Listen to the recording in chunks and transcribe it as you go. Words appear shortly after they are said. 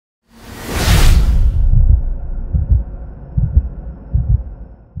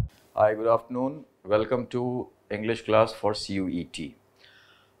Hi, good afternoon. Welcome to English class for CUET.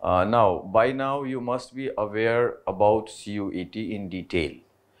 By now you must be aware about CUET in detail,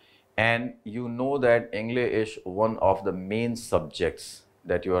 and you know that English is one of the main subjects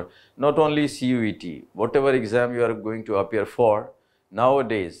that you are not only CUET, whatever exam you are going to appear for,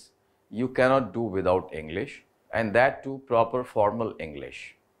 nowadays you cannot do without English, and that too proper formal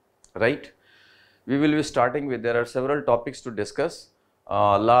English, right? We will be starting with, there are several topics to discuss.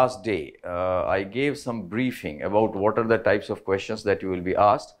 Last day, I gave some briefing about what are the types of questions that you will be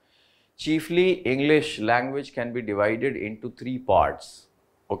asked. Chiefly, English language can be divided into three parts.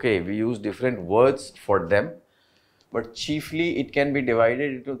 Okay, we use different words for them, but chiefly it can be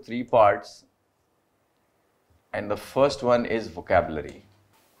divided into three parts. And the first one is vocabulary.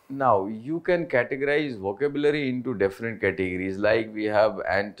 Now, you can categorize vocabulary into different categories, like we have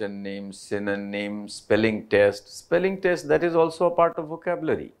antonyms, synonyms, spelling test. Spelling test, that is also a part of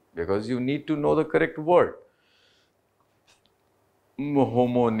vocabulary because you need to know the correct word.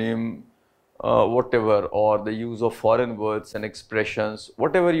 Homonym, whatever, or the use of foreign words and expressions,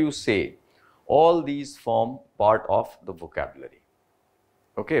 whatever you say, all these form part of the vocabulary.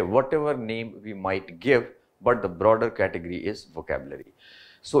 Okay, whatever name we might give, but the broader category is vocabulary.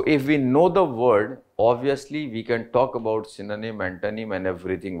 So if we know the word, obviously we can talk about synonym, antonym and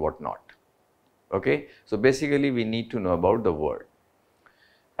everything whatnot. Okay, so basically we need to know about the word.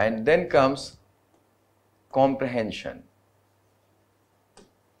 And then comes comprehension.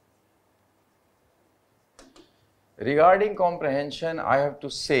 Regarding comprehension, I have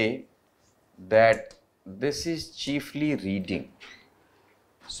to say that this is chiefly reading.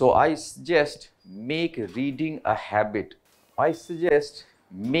 So I suggest make reading a habit.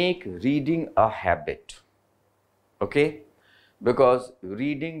 Make reading a habit, okay, because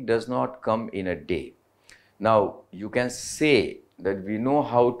reading does not come in a day. Now you can say that we know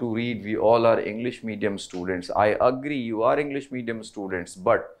how to read, we all are English medium students. I agree, you are English medium students,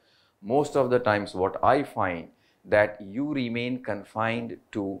 but most of the times what I find that you remain confined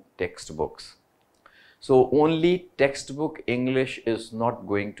to textbooks. So only textbook English is not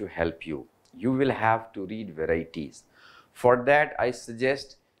going to help you. You will have to read varieties. For that, I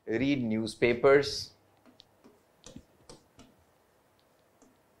suggest read newspapers,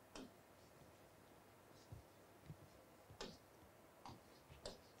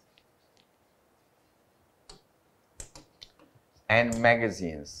 and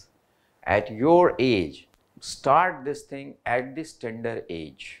magazines. At your age, start this thing at this tender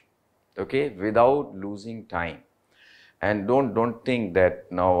age, okay, without losing time. And don't think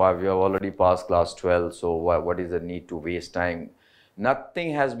that now we have already passed class 12, so what is the need to waste time?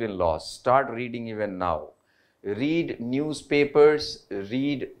 Nothing has been lost. Start reading even now. Read newspapers,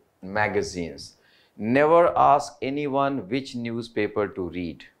 read magazines. Never ask anyone which newspaper to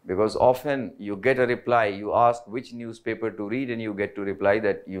read, because often you get a reply, you ask which newspaper to read and you get to reply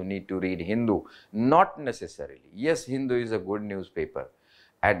that you need to read Hindu. Not necessarily. Yes, Hindu is a good newspaper.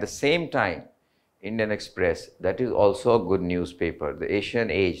 At the same time, Indian Express, that is also a good newspaper. The Asian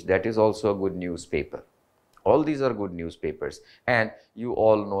Age, that is also a good newspaper. All these are good newspapers, and you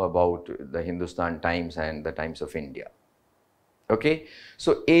all know about the Hindustan Times and the Times of India. Okay,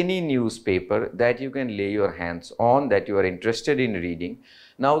 so any newspaper that you can lay your hands on, that you are interested in reading.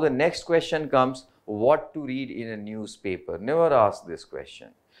 Now the next question comes, what to read in a newspaper? Never ask this question.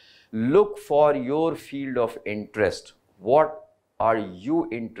 Look for your field of interest. What are you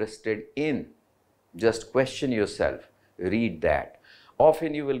interested in? Just question yourself, read that.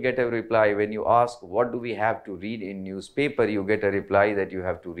 Often you will get a reply when you ask what do we have to read in newspaper, you get a reply that you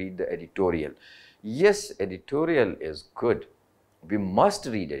have to read the editorial. Yes, editorial is good. We must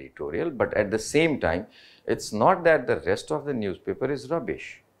read editorial, but at the same time, it's not that the rest of the newspaper is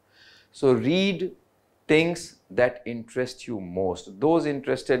rubbish. So read things that interest you most. Those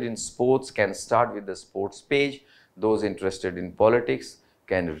interested in sports can start with the sports page. Those interested in politics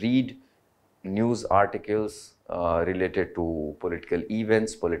can read news articles related to political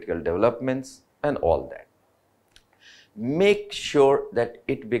events, political developments and all that. Make sure that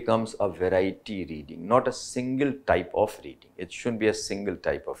it becomes a variety reading, not a single type of reading. It shouldn't be a single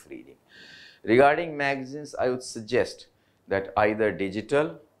type of reading. Regarding magazines, I would suggest that either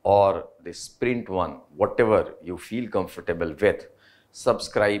digital or this print one, whatever you feel comfortable with,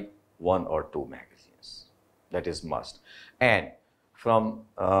 subscribe 1 or 2 magazines. That is must. And from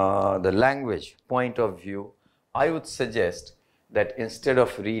the language point of view, I would suggest that instead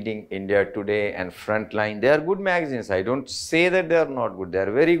of reading India Today and Frontline, they are good magazines. I don't say that they are not good. They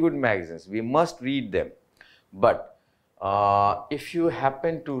are very good magazines. We must read them. But if you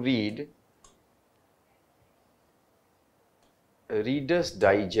happen to read Reader's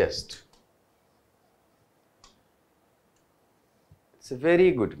Digest. It's a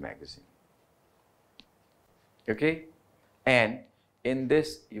very good magazine. Okay, and in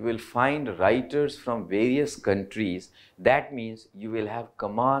this you will find writers from various countries. That means you will have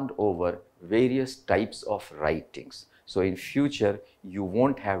command over various types of writings. So in future you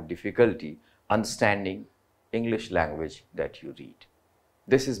won't have difficulty understanding English language that you read.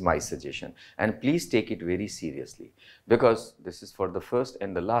 This is my suggestion, and please take it very seriously, because this is for the first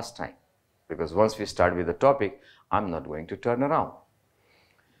and the last time, because once we start with the topic, I'm not going to turn around.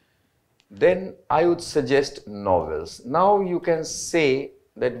 Then I would suggest novels. Now you can say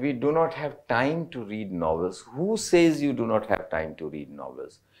that we do not have time to read novels. Who says you do not have time to read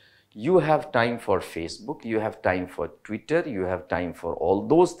novels? You have time for Facebook, you have time for Twitter, you have time for all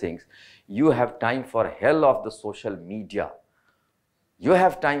those things. You have time for hell of the social media. You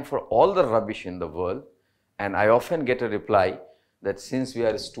have time for all the rubbish in the world. And I often get a reply that since we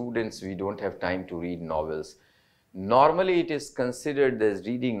are students, we don't have time to read novels. Normally, it is considered as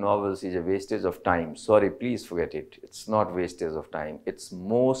reading novels is a wastage of time. Sorry, please forget it. It's not wastage of time. It's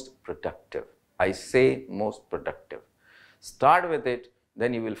most productive. I say most productive. Start with it,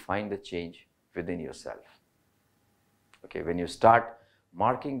 then you will find the change within yourself. Okay, when you start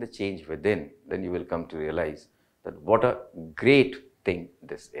marking the change within, then you will come to realize that what a great thing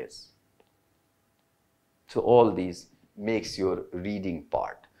this is. So all these makes your reading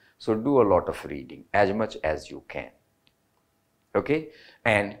part. So do a lot of reading, as much as you can. Okay,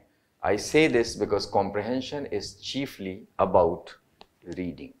 and I say this because comprehension is chiefly about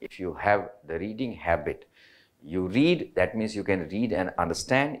reading. If you have the reading habit, you read, that means you can read and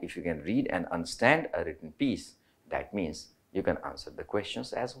understand. If you can read and understand a written piece, that means you can answer the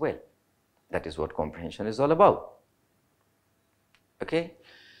questions as well. That is what comprehension is all about. Okay,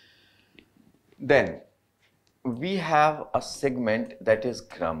 then we have a segment that is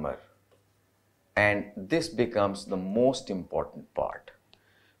grammar, and this becomes the most important part,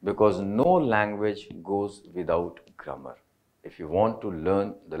 because no language goes without grammar. If you want to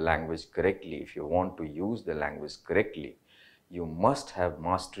learn the language correctly, if you want to use the language correctly, you must have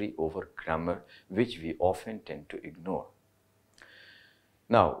mastery over grammar, which we often tend to ignore.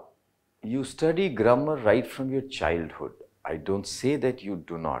 Now, you study grammar right from your childhood. I don't say that you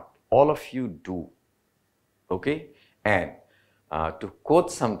do not. All of you do. Okay, and to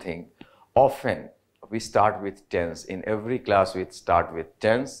quote something, often we start with tense. In every class we start with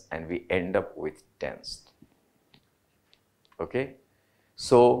tense and we end up with tense. Okay,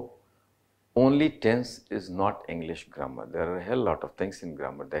 so only tense is not English grammar. There are a hell lot of things in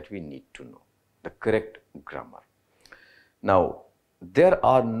grammar that we need to know, the correct grammar. Now, there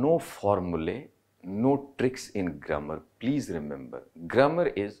are no formulae, no tricks in grammar. Please remember, grammar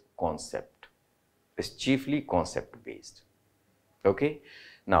is concept. Is chiefly concept based. Okay,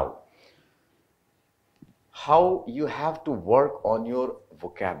 now how you have to work on your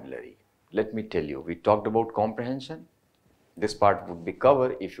vocabulary. Let me tell you, we talked about comprehension. This part would be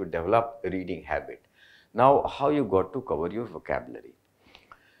covered if you develop a reading habit. Now, how you got to cover your vocabulary?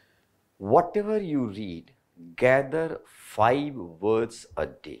 Whatever you read, gather 5 words a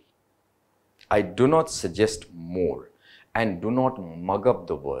day. I do not suggest more, and do not mug up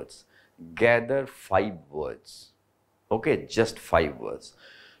the words. Gather 5 words. Okay, just 5 words.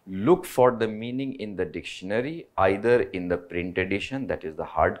 Look for the meaning in the dictionary, either in the print edition, that is the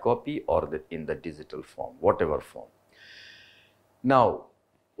hard copy, or in the digital form, whatever form. Now,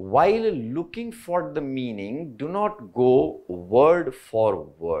 while looking for the meaning, do not go word for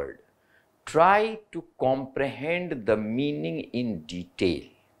word. Try to comprehend the meaning in detail.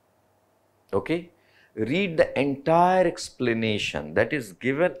 Okay? Read the entire explanation that is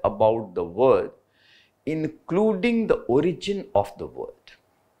given about the word, including the origin of the word.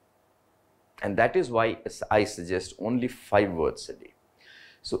 And that is why I suggest only 5 words a day.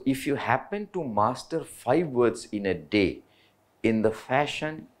 So if you happen to master 5 words in a day in the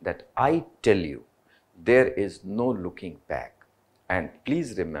fashion that I tell you, there is no looking back. And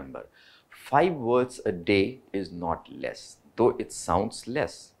please remember, 5 words a day is not less, though it sounds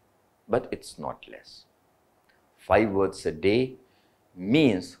less, but it's not less. 5 words a day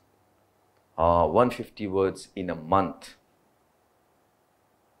means 150 words in a month,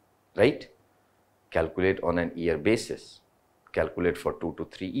 right? Calculate on an year basis, calculate for 2 to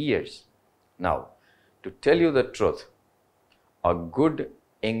 3 years. Now, to tell you the truth, a good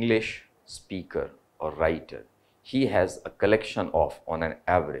English speaker or writer, he has a collection of, on an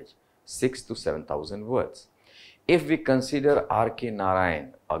average, 6,000 to 7,000 words. If we consider R.K.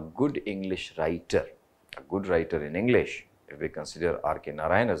 Narayan a good English writer, a good writer in English, if we consider R.K.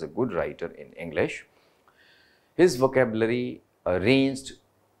 Narayan as a good writer in English, his vocabulary ranged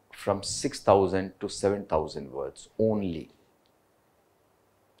from 6,000 to 7,000 words only.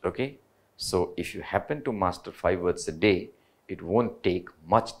 Okay, so if you happen to master 5 words a day, it won't take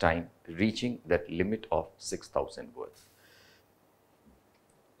much time reaching that limit of 6,000 words.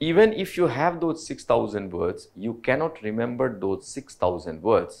 Even if you have those 6,000 words, you cannot remember those 6,000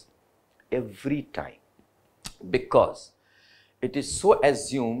 words every time, because it is so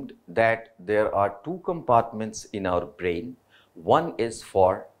assumed that there are 2 compartments in our brain. One is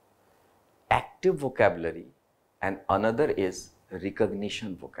for active vocabulary and another is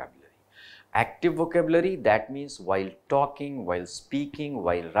recognition vocabulary. Active vocabulary, that means while talking, while speaking,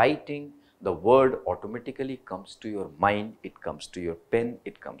 while writing, the word automatically comes to your mind, it comes to your pen,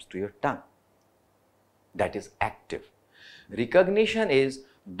 it comes to your tongue. That is active. Recognition is,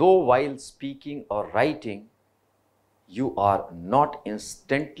 though while speaking or writing, you are not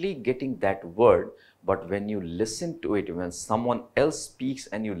instantly getting that word, but when you listen to it, when someone else speaks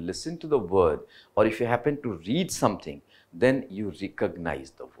and you listen to the word, or if you happen to read something, then you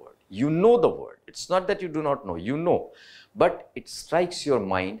recognize the word. You know the word. It's not that you do not know, you know, but it strikes your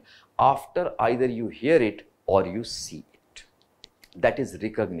mind after either you hear it or you see it. That is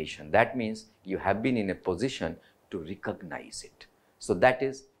recognition. That means you have been in a position to recognize it. So that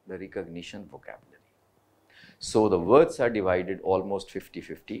is the recognition vocabulary. So the words are divided almost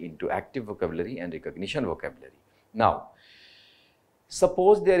 50-50 into active vocabulary and recognition vocabulary. Now,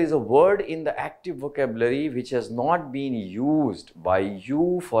 suppose there is a word in the active vocabulary which has not been used by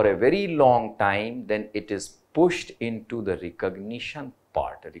you for a very long time, then it is pushed into the recognition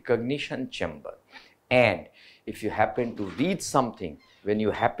part, the recognition chamber. And if you happen to read something, when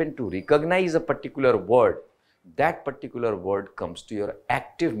you happen to recognize a particular word, that particular word comes to your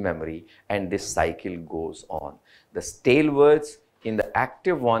active memory and this cycle goes on. The stale words in the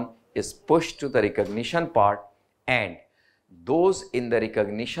active one is pushed to the recognition part, and those in the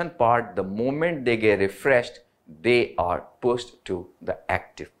recognition part, the moment they get refreshed, they are pushed to the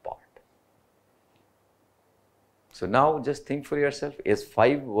active part. So now just think for yourself, is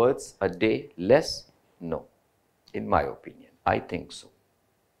 5 words a day less? No, in my opinion, I think so.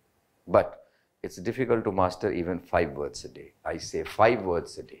 But it's difficult to master even 5 words a day. I say 5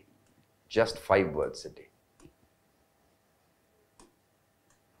 words a day, just 5 words a day.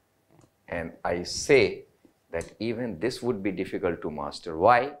 And I say that even this would be difficult to master.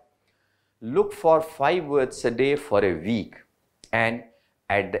 Why? Look for 5 words a day for a week, and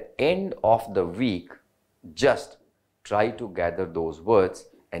at the end of the week, just try to gather those words,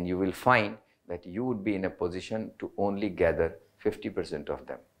 and you will find that you would be in a position to only gather 50% of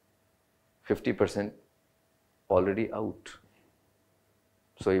them. 50% already out.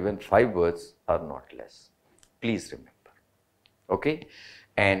 So even 5 words are not less. Please remember. Okay?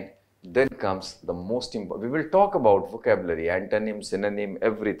 And then comes the most important. We will talk about vocabulary, antonym, synonym,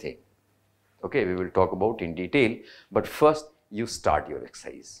 everything. Okay, we will talk about in detail. But first, you start your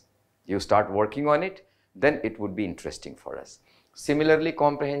exercise. You start working on it, then it would be interesting for us. Similarly,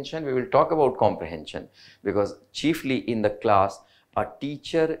 comprehension, we will talk about comprehension, because chiefly in the class, a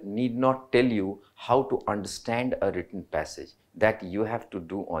teacher need not tell you how to understand a written passage. That you have to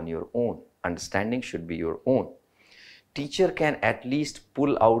do on your own. Understanding should be your own. Teacher can at least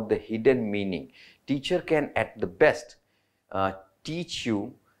pull out the hidden meaning. Teacher can at the best teach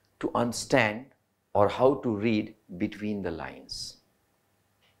you to understand or how to read between the lines.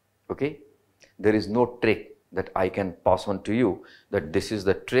 Okay? There is no trick that I can pass on to you that this is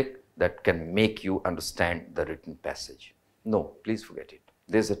the trick that can make you understand the written passage. No, please forget it.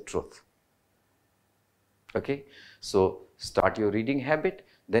 There's a truth. Okay? So start your reading habit,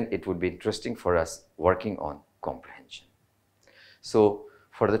 then it would be interesting for us working on comprehension. So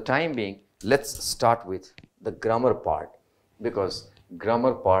for the time being, let's start with the grammar part, because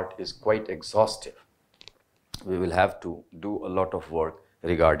grammar part is quite exhaustive. We will have to do a lot of work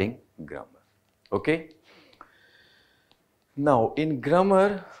regarding grammar. Okay? Now in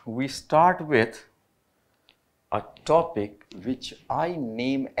grammar, we start with a topic which I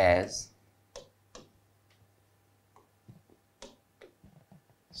name as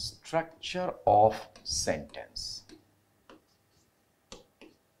structure of sentence.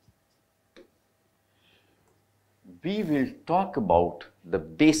 We will talk about the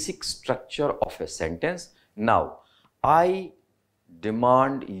basic structure of a sentence. Now, I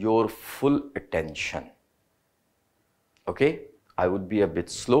demand your full attention. Okay? I would be a bit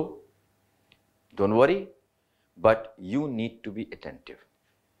slow. Don't worry, but you need to be attentive.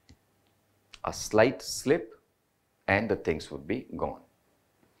 A slight slip and the things would be gone.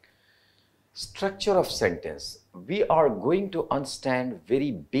 Structure of sentence. We are going to understand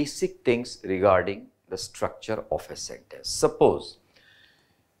very basic things regarding the structure of a sentence. Suppose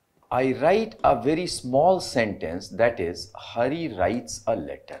I write a very small sentence, that is, Hari writes a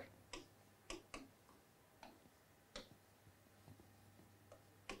letter.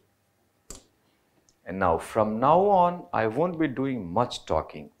 And now, from now on, I won't be doing much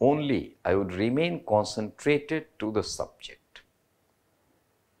talking, only I would remain concentrated to the subject.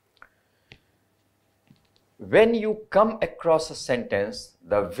 When you come across a sentence,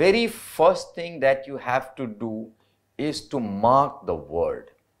 the very first thing that you have to do is to mark the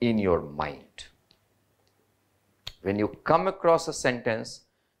word in your mind. When you come across a sentence,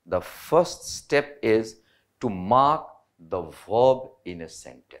 the first step is to mark the verb in a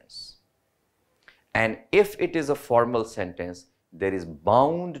sentence. And if it is a formal sentence, there is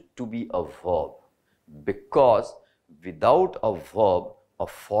bound to be a verb, because without a verb, a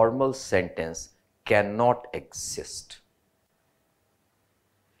formal sentence cannot exist.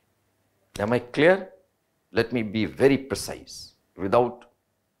 Am I clear? Let me be very precise without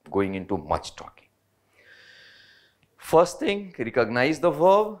going into much talking. First thing, recognize the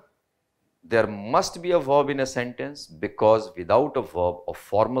verb. There must be a verb in a sentence, because without a verb, a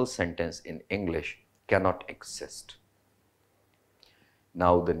formal sentence in English cannot exist.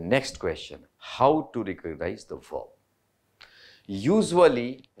 Now the next question, how to recognize the verb?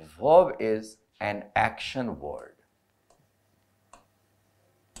 Usually, verb is an action word.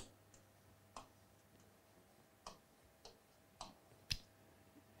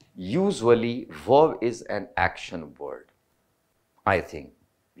 Usually, verb is an action word. I think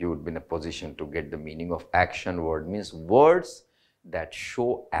you would be in a position to get the meaning of action word. Means words that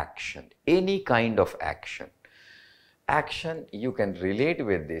show action, any kind of action. Action, you can relate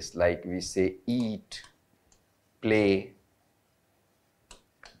with this, like we say eat, play,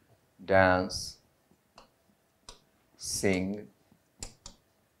 dance, sing,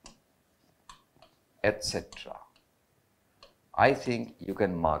 etc. I think you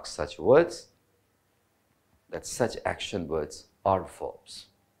can mark such words, that such action words are verbs.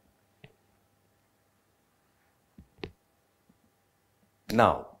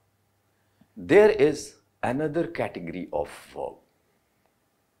 Now, there is another category of verb,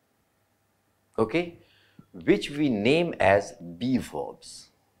 okay, which we name as be verbs.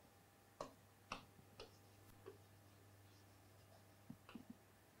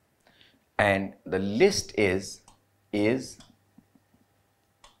 And the list is,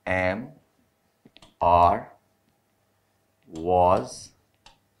 am, are, was,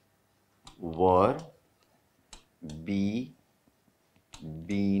 were, be,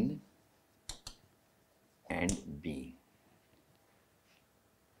 been, and being.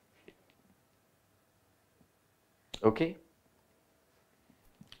 Okay?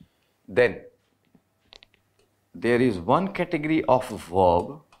 Then there is one category of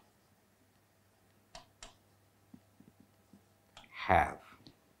verb, have.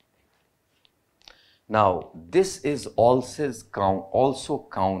 Now this is also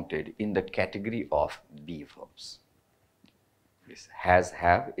counted in the category of be verbs. This has,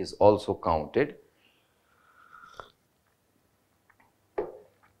 have is also counted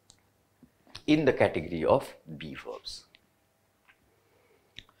in the category of be verbs.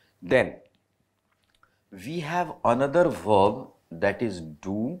 Then we have another verb, that is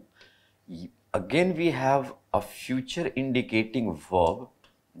do. Again we have a future indicating verb,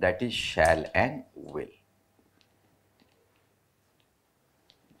 that is shall and will.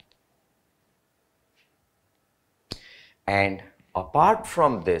 And apart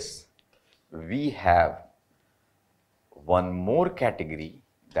from this, we have one more category,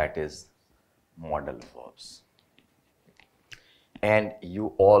 that is modal verbs. And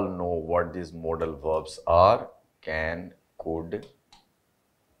you all know what these modal verbs are: can, could,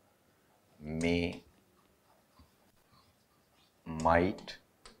 may, might,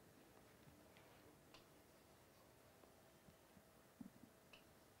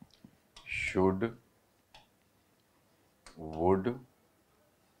 should, would,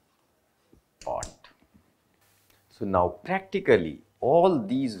 ought. So now practically all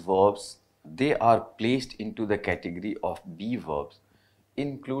these verbs, they are placed into the category of be verbs,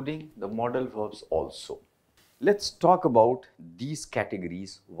 including the modal verbs also. Let's talk about these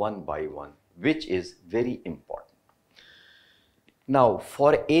categories one by one, which is very important. Now,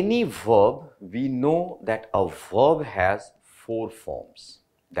 for any verb, we know that a verb has four forms,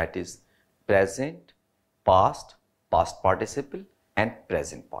 that is present, past, past participle, and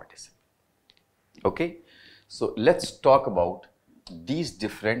present participle. Okay, so let's talk about these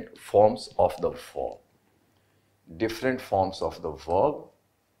different forms of the verb. Different forms of the verb: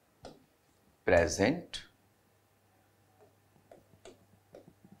 present,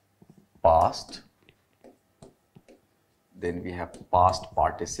 past, then we have past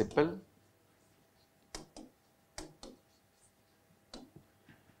participle,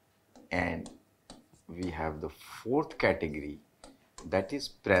 and we have the fourth category, that is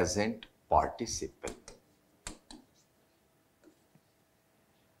present participle.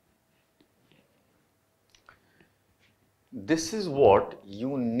 This is what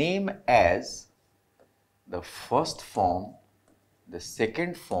you name as the first form, the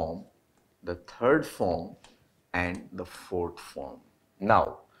second form, the third form, and the fourth form.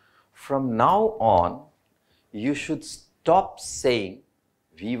 Now, from now on, you should stop saying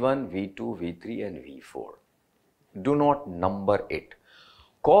V1, V2, V3, and V4. Do not number it.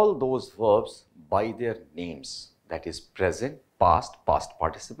 Call those verbs by their names, that is present, past, past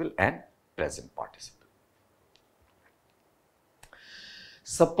participle, and present participle.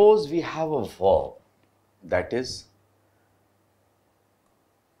 Suppose we have a verb that is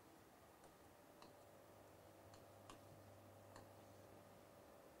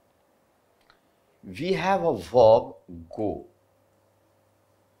go.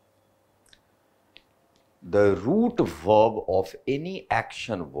 The root verb of any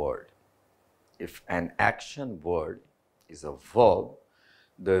action word, if an action word is a verb,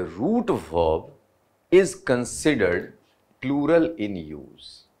 the root verb is considered plural in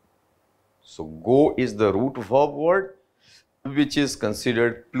use. So, go is the root verb word which is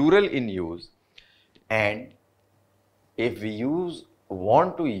considered plural in use, and if we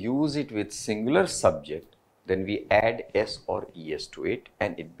want to use it with singular subject, then we add s or es to it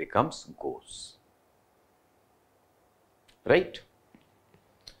and it becomes goes. Right?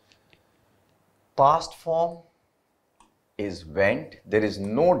 Past form is went. There is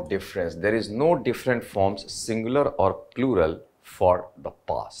no difference. There is no different forms, singular or plural, for the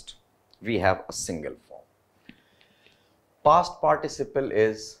past. We have a single form. Past participle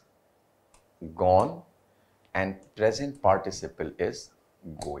is gone and present participle is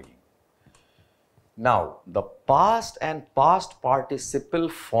going. Now, the past and past participle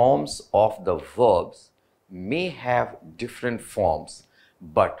forms of the verbs may have different forms,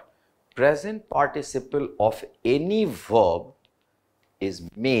 but present participle of any verb is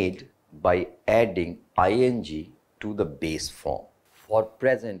made by adding ing to the base form. For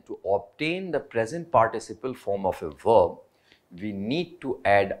present, to obtain the present participle form of a verb, we need to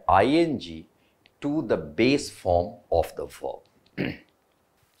add ing to the base form of the verb.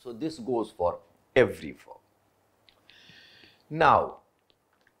 So this goes for every verb. Now,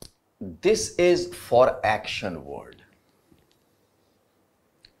 this is for action word.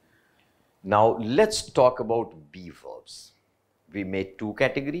 Now, let's talk about be verbs. We made two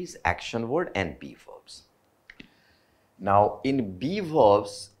categories, action word and be verbs. Now, in be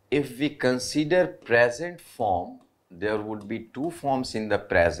verbs, if we consider present form, there would be two forms in the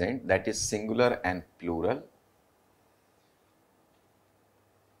present, that is singular and plural.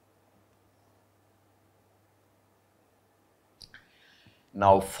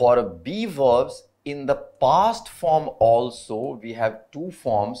 Now, for be verbs, in the past form also, we have two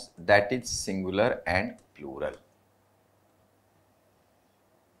forms, that is singular and plural.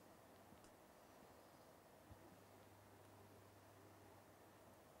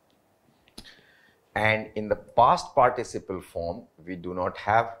 And in the past participle form, we do not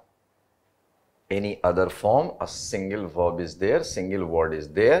have any other form. A single verb is there, single word is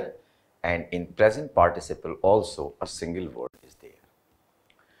there, and in present participle also a single word is there.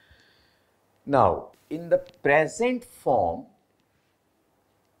 Now, in the present form,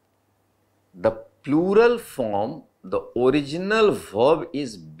 the plural form, the original verb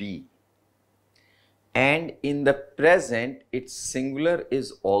is be, and in the present, its singular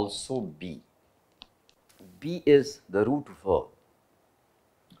is also be. Be is the root verb.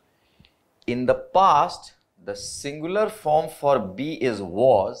 In the past, the singular form for be is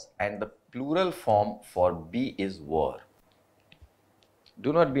was and the plural form for be is were.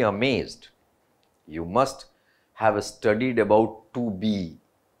 Do not be amazed. You must have studied about to be.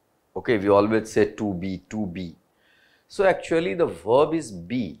 Okay, we always say to be, to be. So actually the verb is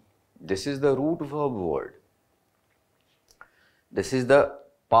be. This is the root verb word. This is the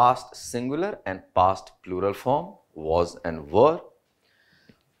past singular and past plural form, was and were.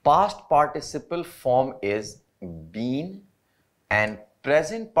 Past participle form is been, and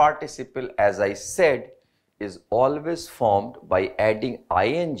present participle, as I said, is always formed by adding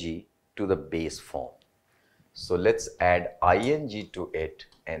ing to the base form. So let's add ing to it,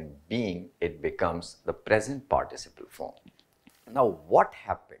 and being, it becomes the present participle form. Now what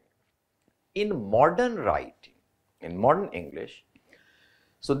happened? In modern writing, in modern English,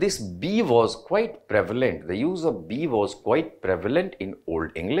 so this be was quite prevalent. The use of be was quite prevalent in Old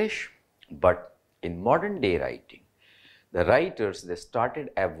English, but in modern day writing, the writers, they started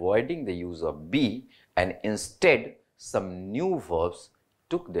avoiding the use of be, and instead some new verbs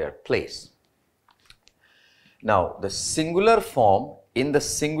took their place. Now, the singular form, in the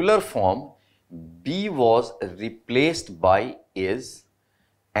singular form, be was replaced by is,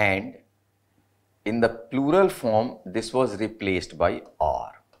 and in the plural form, this was replaced by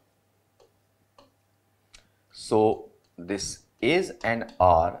are. So, this is and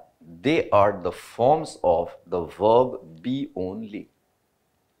are, they are the forms of the verb be only.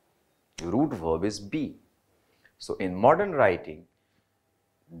 Root verb is be. So, in modern writing,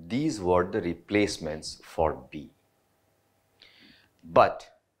 these were the replacements for be. But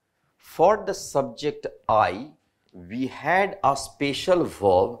for the subject I, we had a special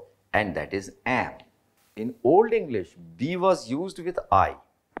verb, and that is am. In Old English, be was used with I.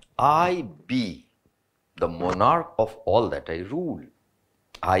 I be the monarch of all that I rule.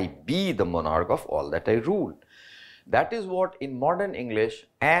 I be the monarch of all that I rule. That is what in modern English,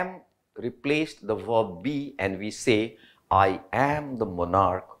 am replaced the verb be, and we say, I am the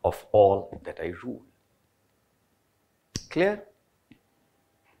monarch of all that I rule. Clear?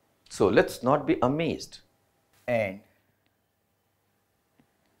 So let's not be amazed. And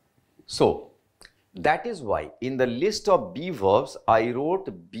so that is why in the list of be verbs, I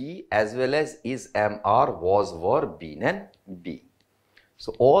wrote be as well as is, am, are, was, were, been, and be.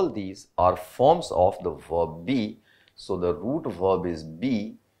 So all these are forms of the verb be. So the root verb is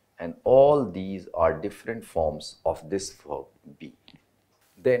be, and all these are different forms of this verb be.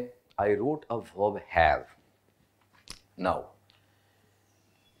 Then I wrote a verb have. Now,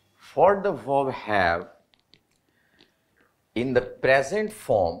 for the verb have, in the present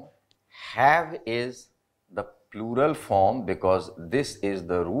form, have is the plural form because this is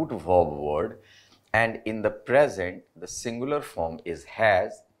the root verb word, and in the present, the singular form is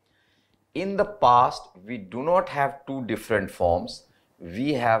has. In the past, we do not have two different forms.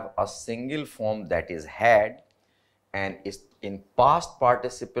 We have a single form, that is had, and in past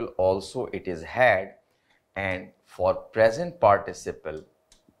participle also it is had, and for present participle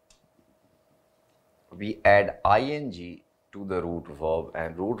we add ing to the root verb,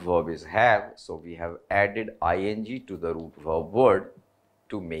 and root verb is have, so we have added ing to the root verb word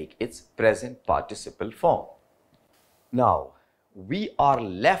to make its present participle form. Now we are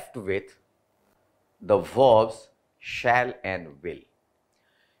left with the verbs shall and will.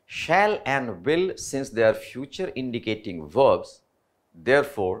 Shall and will, since they are future indicating verbs,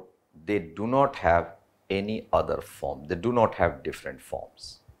 therefore they do not have any other form. They do not have different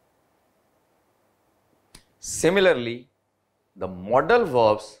forms. Similarly, the modal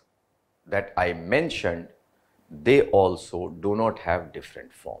verbs that I mentioned, they also do not have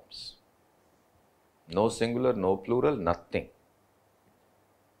different forms. No singular, no plural, nothing.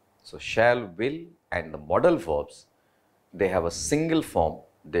 So shall, will, and the modal verbs, they have a single form.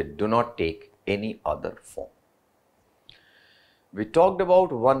 They do not take any other form. We talked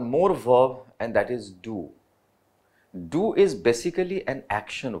about one more verb, and that is do. Do is basically an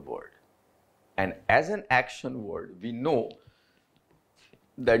action word, and as an action word, we know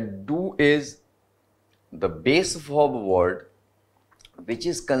that do is the base verb word which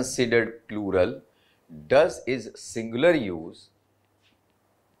is considered plural. Does is singular use,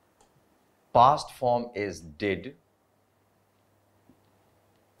 past form is did,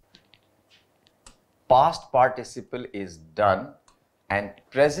 past participle is done, and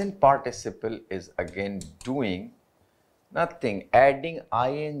present participle is again doing. Nothing, adding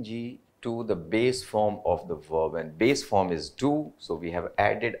ing to the base form of the verb, and base form is do, so we have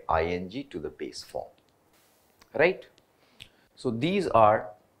added ing to the base form, right? So these are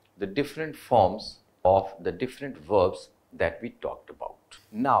the different forms of the different verbs that we talked about.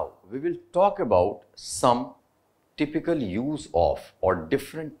 Now we will talk about some typical use of or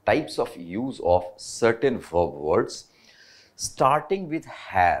different types of use of certain verb words, starting with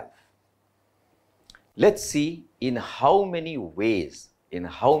have. Let's see in how many ways, in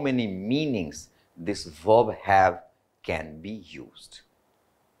how many meanings this verb have can be used.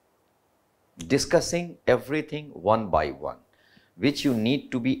 Discussing everything one by one, which you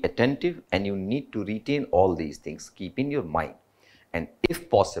need to be attentive and you need to retain all these things, keep in your mind. And if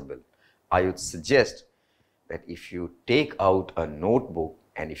possible, I would suggest that if you take out a notebook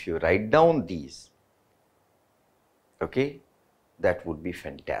and if you write down these, okay, that would be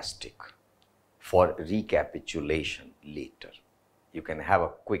fantastic for recapitulation later. You can have a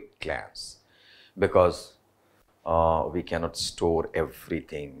quick glance, because we cannot store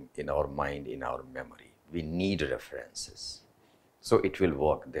everything in our mind, in our memory. We need references. So it will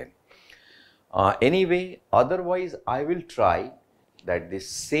work then. Anyway, otherwise I will try that this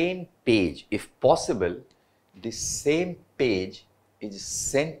same page, if possible, the same page is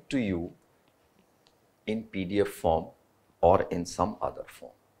sent to you in PDF form or in some other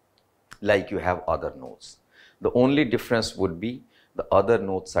form, like you have other notes. The only difference would be the other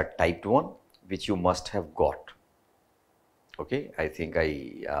notes are typed one, which you must have got. Okay, I think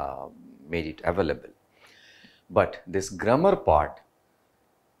I made it available. But this grammar part,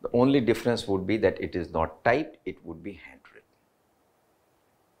 the only difference would be that it is not typed, it would be handwritten.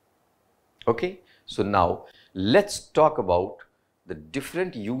 Okay, so now let's talk about the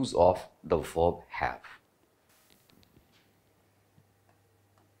different use of the verb have.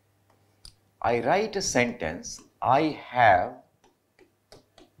 I write a sentence, I have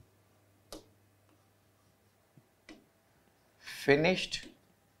finished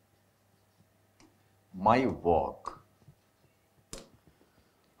my work.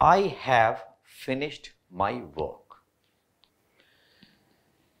 I have finished my work.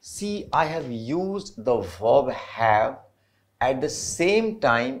 See, I have used the verb have. At the same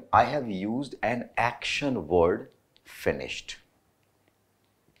time, I have used an action word, finished.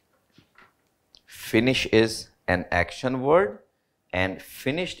 Finish is an action word and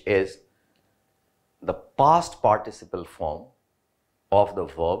finished is the past participle form of the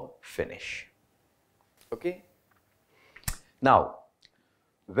verb finish. Okay? Now,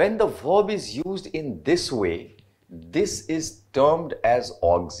 when the verb is used in this way, this is termed as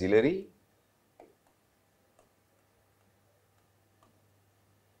auxiliary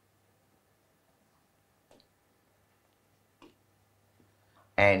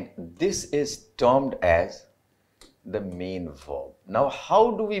and this is termed as the main verb. Now,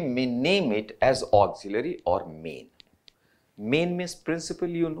 how do we name it as auxiliary or main? Main means principal,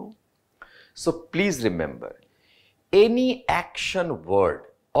 you know. So, please remember, any action word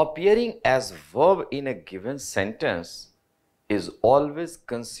appearing as verb in a given sentence is always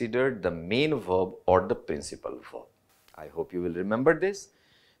considered the main verb or the principal verb. I hope you will remember this,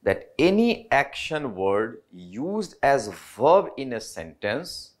 that any action word used as verb in a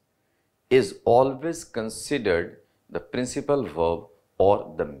sentence is always considered the principal verb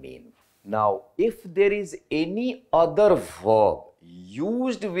or the main verb. Now, if there is any other verb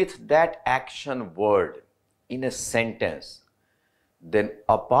used with that action word in a sentence, then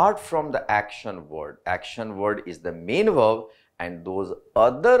apart from the action word is the main verb, and those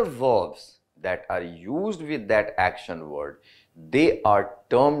other verbs that are used with that action word, they are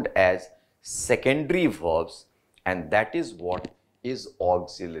termed as secondary verbs, and that is what is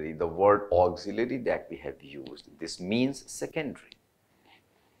auxiliary. The word auxiliary that we have used, this means secondary.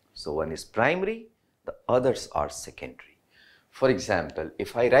 So one is primary, the others are secondary. For example,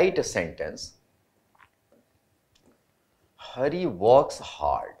 if I write a sentence, Hari works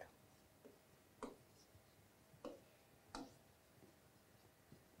hard.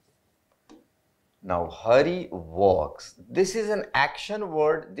 Now, Hari works. This is an action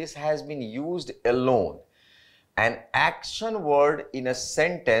word. This has been used alone. An action word in a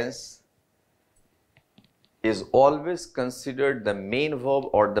sentence is always considered the main verb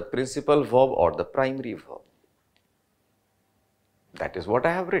or the principal verb or the primary verb. That is what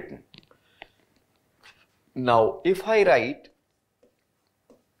I have written. Now, if I write,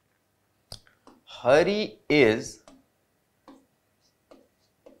 Hari is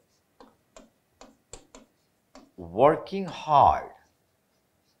working hard.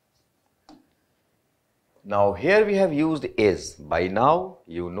 Now, here we have used is. By now,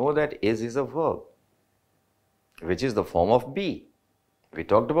 you know that is a verb, which is the form of be. We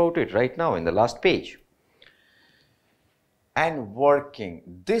talked about it right now in the last page. And working,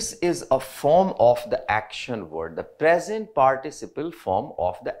 this is a form of the action word, the present participle form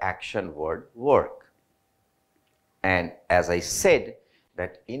of the action word work. And as I said,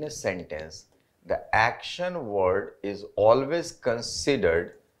 that in a sentence, the action word is always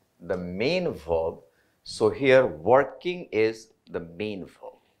considered the main verb. So here working is the main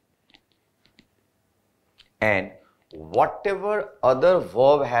verb. And whatever other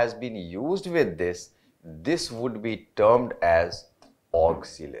verb has been used with this, this would be termed as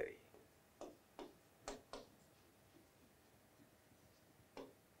auxiliary.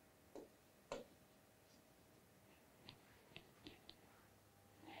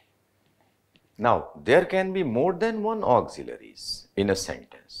 Now, there can be more than one auxiliaries in a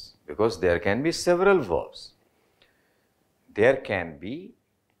sentence because there can be several verbs. There can be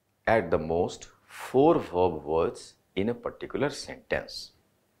at the most 4 verb words in a particular sentence.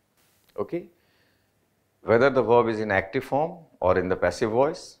 Okay? Whether the verb is in active form or in the passive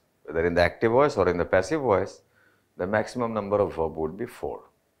voice, whether in the active voice or in the passive voice, the maximum number of verb would be 4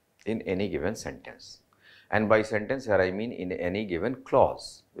 in any given sentence. And by sentence here I mean in any given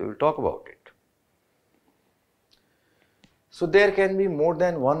clause. We will talk about it. So there can be more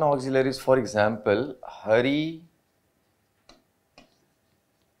than one auxiliaries. For example, Hari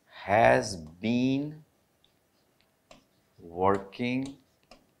has been working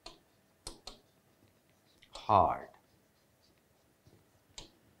hard.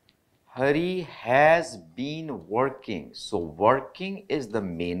 Hari has been working. So working is the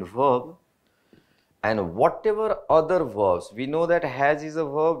main verb, and whatever other verbs, we know that has is a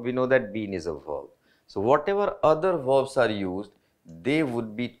verb, we know that been is a verb. So whatever other verbs are used, they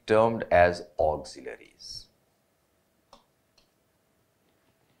would be termed as auxiliaries.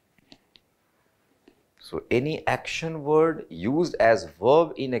 So any action word used as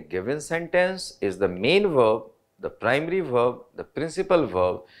verb in a given sentence is the main verb, the primary verb, the principal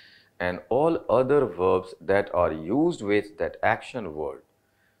verb, and all other verbs that are used with that action word,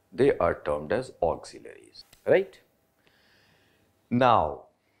 they are termed as auxiliaries, right? Now,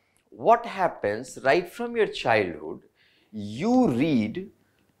 what happens right from your childhood, you read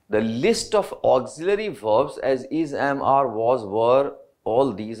the list of auxiliary verbs as is, am, are, was, were,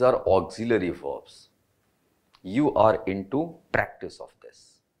 all these are auxiliary verbs. You are into practice of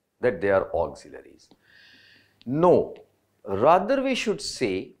this, that they are auxiliaries. No, rather we should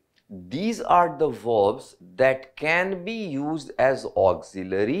say these are the verbs that can be used as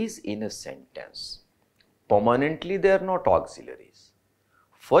auxiliaries in a sentence. Permanently they are not auxiliaries.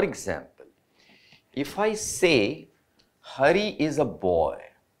 For example, if I say Hari is a boy,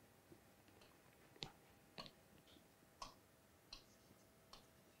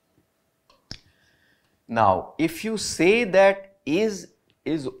 now if you say that is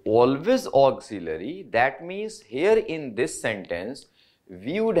always auxiliary, that means here in this sentence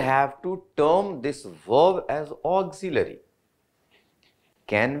we would have to term this verb as auxiliary.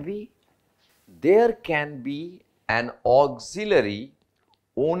 Can we? There can be an auxiliary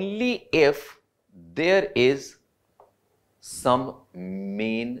only if there is some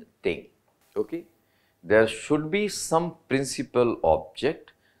main thing. Okay, there should be some principal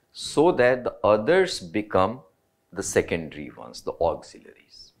object so that the others become the secondary ones, the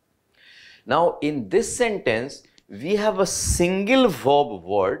auxiliaries. Now in this sentence we have a single verb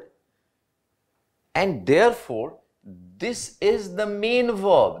word, and therefore this is the main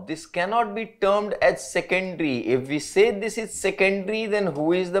verb. This cannot be termed as secondary. If we say this is secondary, then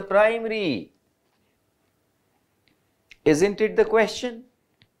who is the primary? Isn't it the question?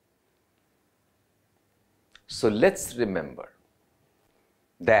 So let's remember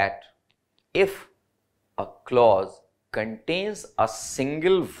that if a clause contains a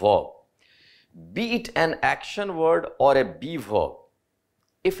single verb, be it an action word or a be verb,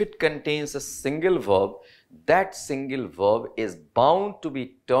 if it contains a single verb, that single verb is bound to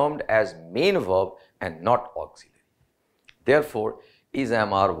be termed as main verb and not auxiliary. Therefore, is,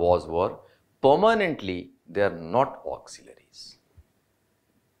 am, are, was, were, permanently they are not auxiliaries.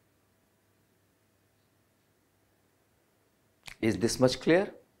 Is this much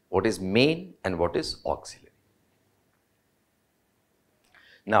clear? What is main and what is auxiliary?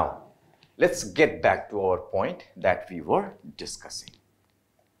 Now, let's get back to our point that we were discussing.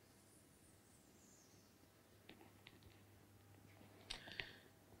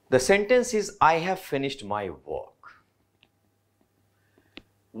 The sentence is, I have finished my work.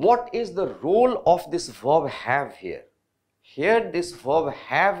 What is the role of this verb have here? Here this verb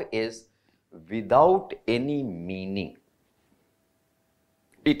have is without any meaning.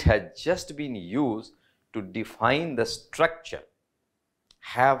 It has just been used to define the structure.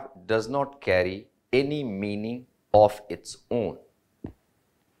 Have does not carry any meaning of its own.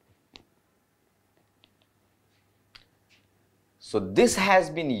 So this has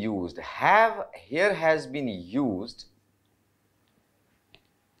been used, have here has been used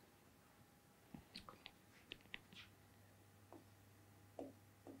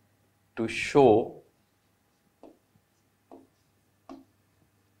to show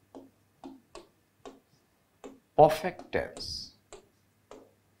perfect tense.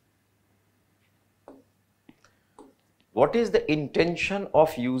 What is the intention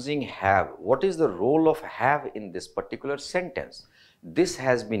of using have? What is the role of have in this particular sentence? This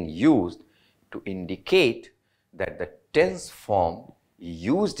has been used to indicate that the tense form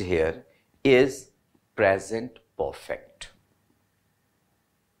used here is present perfect.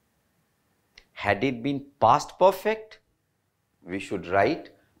 Had it been past perfect, we should write,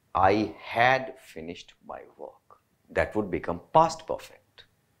 I had finished my work. That would become past perfect.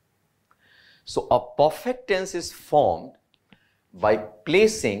 So a perfect tense is formed by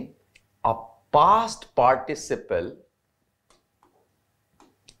placing a past participle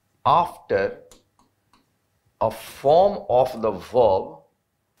after a form of the verb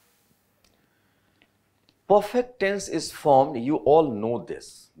perfect tense is formed, you all know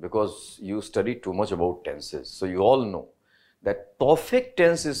this because you study too much about tenses. So you all know that perfect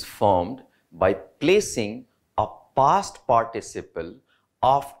tense is formed by placing a past participle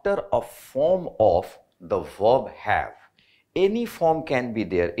after a form of the verb have. Any form can be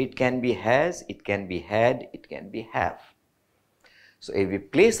there. It can be has, it can be had, it can be have. So if we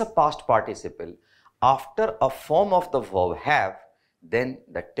place a past participle after a form of the verb have, then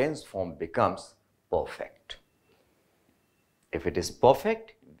the tense form becomes perfect. If it is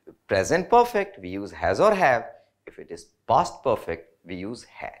perfect, present perfect, we use has or have. If it is past perfect, we use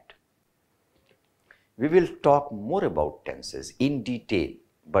had. We will talk more about tenses in detail,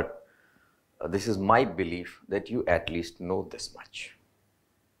 but this is my belief that you at least know this much.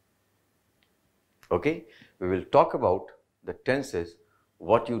 Okay, we will talk about the tenses,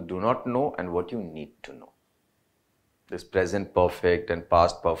 what you do not know and what you need to know. This present perfect and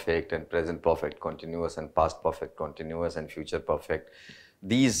past perfect and present perfect continuous and past perfect continuous and future perfect,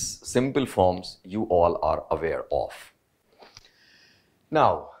 these simple forms you all are aware of.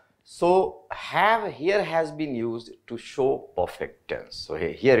 Now, so have here has been used to show perfect tense. So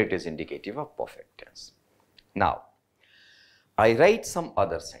here it is indicative of perfect tense. Now, I write some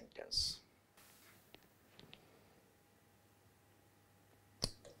other sentence.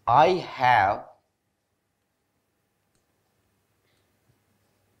 I have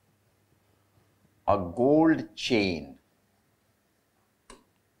a gold chain.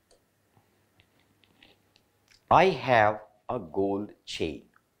 I have a gold chain.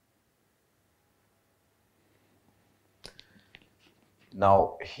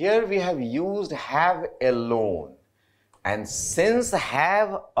 Now here we have used have alone, and since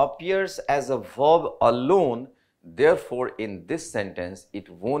have appears as a verb alone, therefore in this sentence it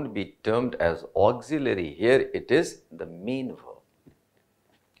won't be termed as auxiliary. Here it is the main verb.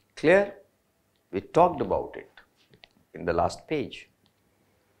 Clear? We talked about it in the last page.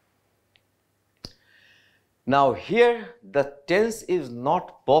 Now here the tense is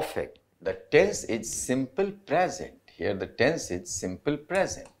not perfect. The tense is simple present. Here the tense is simple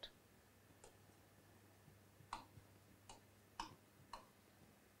present.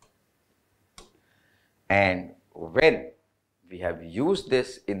 And when we have used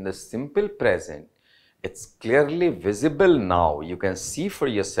this in the simple present, it's clearly visible now. You can see for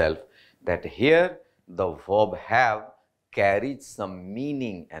yourself that here the verb have carries some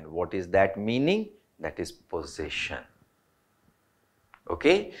meaning. And what is that meaning? That is possession.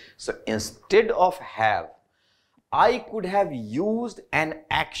 Okay, so instead of have, I could have used an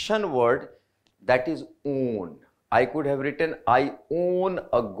action word, that is own. I could have written I own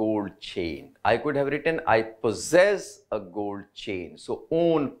a gold chain. I could have written I possess a gold chain. So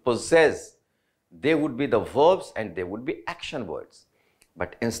own, possess, they would be the verbs and they would be action words.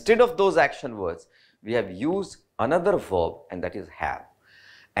 But instead of those action words, we have used another verb, and that is have.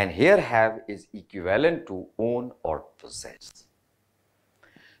 And here have is equivalent to own or possess.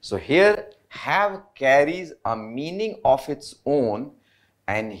 So here have carries a meaning of its own,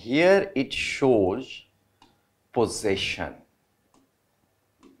 and here it shows possession.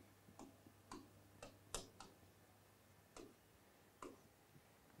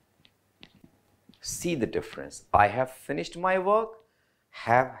 See the difference. I have finished my work.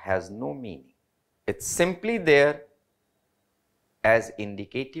 Have has no meaning. It's simply there as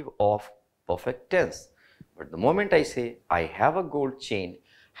indicative of perfect tense. But the moment I say I have a gold chain,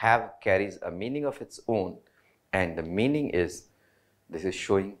 have carries a meaning of its own, and the meaning is, this is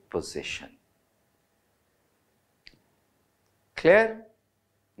showing possession. Clear?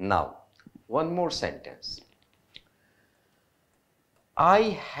 Now, one more sentence.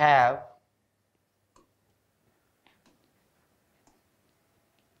 I have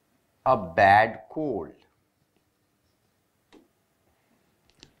a bad cold.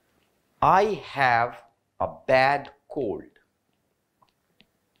 I have a bad cold.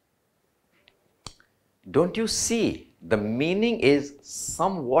 Don't you see? The meaning is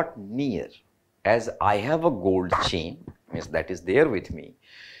somewhat near. As I have a gold chain, means that is there with me.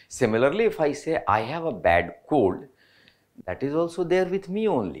 Similarly, if I say I have a bad cold, that is also there with me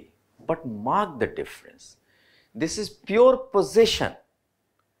only. But mark the difference. This is pure possession.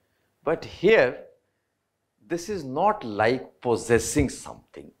 But here, this is not like possessing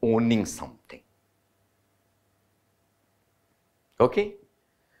something, owning something. Okay?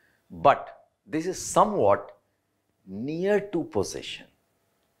 But this is somewhat near to possession.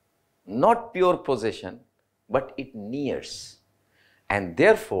 Not pure possession, but it nears. And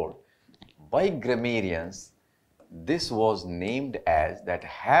therefore, by grammarians, this was named as, that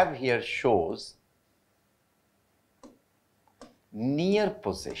have here shows near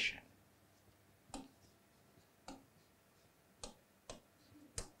possession.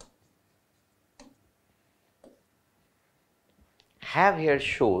 have here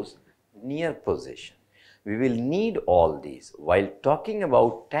shows near possession. We will need all these while talking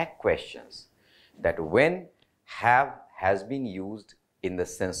about tag questions, that when have has been used in the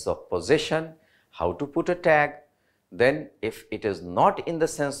sense of possession, how to put a tag. Then if it is not in the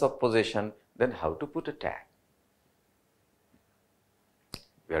sense of possession, then how to put a tag.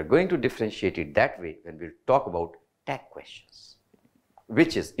 We are going to differentiate it that way when we talk about tag questions,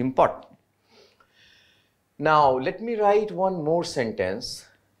 which is important. Now let me write one more sentence.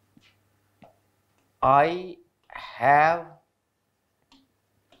 I have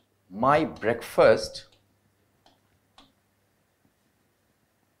my breakfast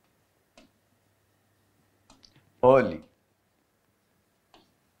early.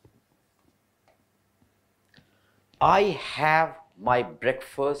 I have my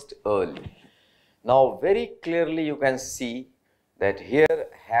breakfast early. Now very clearly you can see that here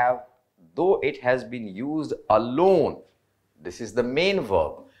have, though it has been used alone, this is the main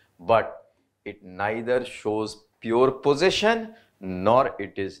verb, but it neither shows pure possession nor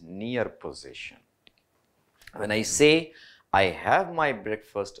it is near possession. When I say I have my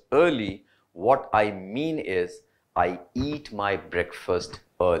breakfast early, what I mean is I eat my breakfast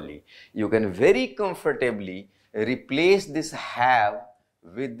early. You can very comfortably replace this have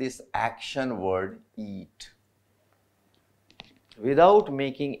with this action word eat without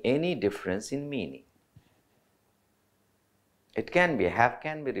making any difference in meaning. It can be, have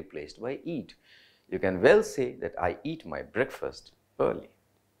can be replaced by eat. You can well say that I eat my breakfast early.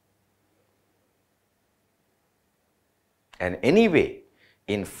 And anyway,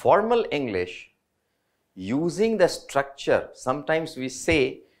 in formal English, using the structure, sometimes we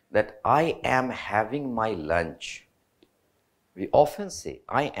say that I am having my lunch. We often say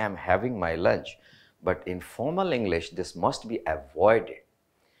I am having my lunch, but in formal English, this must be avoided.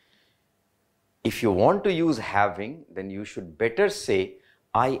 If you want to use having, then you should better say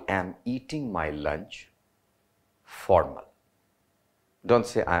I am eating my lunch, formal. Don't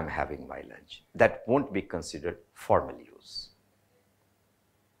say I am having my lunch. That won't be considered formal use.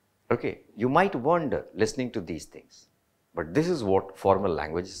 Okay, you might wonder listening to these things, but this is what formal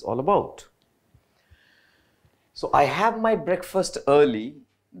language is all about. So I have my breakfast early.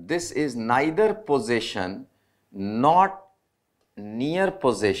 This is neither possession, not near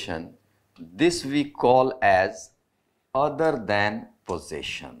possession. This we call as other than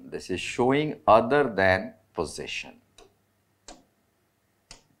possession. This is showing other than possession.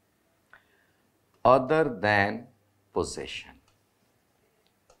 Other than possession.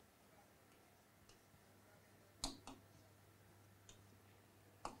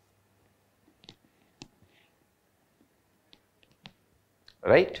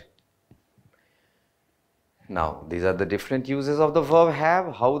 Right? Now, these are the different uses of the verb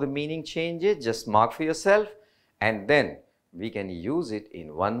have, how the meaning changes, just mark for yourself, and then we can use it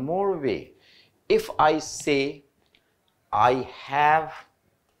in one more way. If I say, I have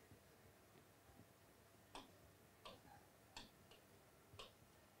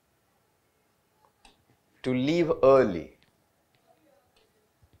to leave early.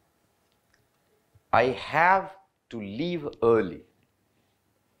 I have to leave early.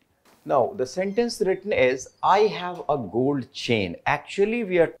 Now, the sentence written is, I have a gold chain. Actually,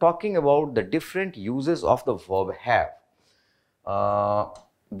 we are talking about the different uses of the verb have.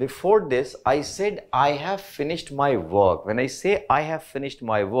 Before this, I said, I have finished my work. When I say I have finished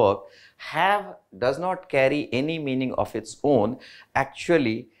my work, have does not carry any meaning of its own.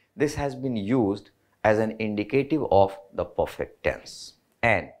 Actually, this has been used as an indicative of the perfect tense.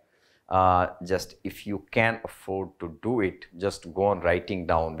 And just if you can afford to do it, just go on writing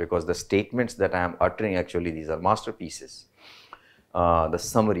down, because the statements that I am uttering, actually these are masterpieces. The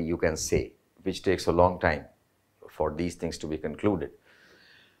summary you can say, which takes a long time for these things to be concluded.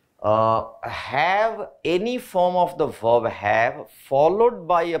 Have, any form of the verb have followed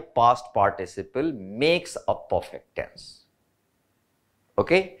by a past participle makes a perfect tense.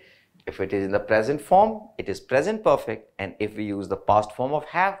 Okay? If it is in the present form, it is present perfect, and if we use the past form of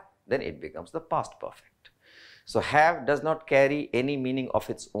have, then it becomes the past perfect. So have does not carry any meaning of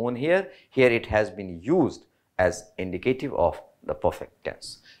its own here. Here it has been used as indicative of the perfect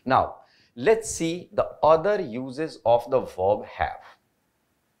tense. Now, let's see the other uses of the verb have.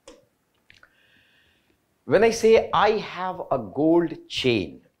 When I say I have a gold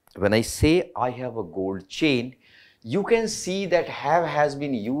chain, when I say I have a gold chain, you can see that have has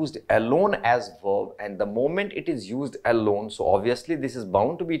been used alone as verb, and the moment it is used alone, so obviously this is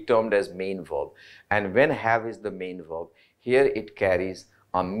bound to be termed as main verb, and when have is the main verb, here it carries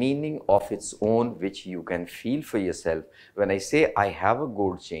a meaning of its own which you can feel for yourself. When I say I have a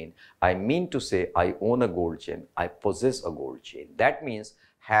gold chain, I mean to say I own a gold chain, I possess a gold chain. That means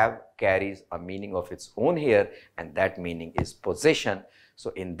have carries a meaning of its own here, and that meaning is possession.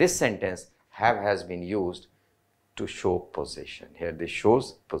 So in this sentence, have has been used to show possession. Here this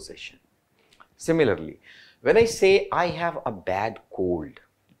shows possession. Similarly, when I say I have a bad cold,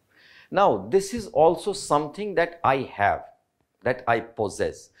 now this is also something that I have, that I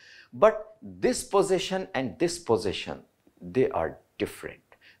possess. But this possession and this possession, they are different.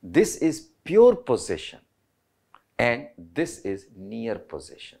 This is pure possession and this is near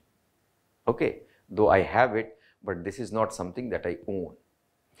possession. Okay, though I have it, but this is not something that I own.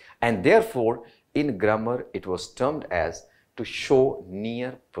 And therefore, in grammar, it was termed as to show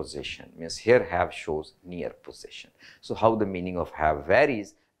near possession. Means here have shows near possession. So how the meaning of have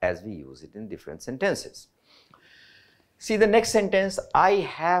varies as we use it in different sentences. See the next sentence, I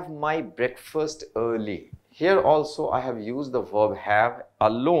have my breakfast early. Here also I have used the verb have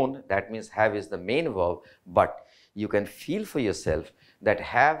alone. That means have is the main verb, but you can feel for yourself that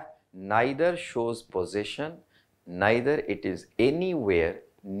have neither shows possession, neither it is anywhere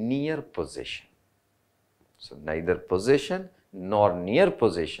near possession. So neither possession nor near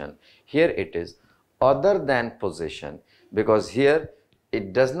possession. Here it is other than possession, because here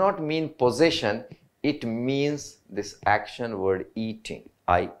it does not mean possession, it means this action word eating.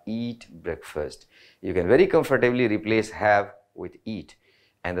 I eat breakfast. You can very comfortably replace have with eat,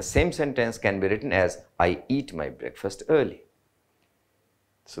 and the same sentence can be written as I eat my breakfast early.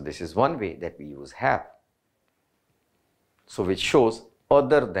 So this is one way that we use have. So which shows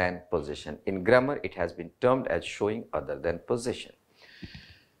other than possession. In grammar, it has been termed as showing other than possession.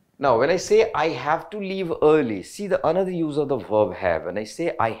 Now, when I say I have to leave early, see the another use of the verb have. When I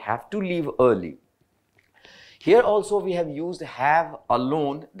say I have to leave early, here also we have used have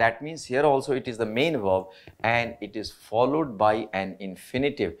alone. That means here also it is the main verb and it is followed by an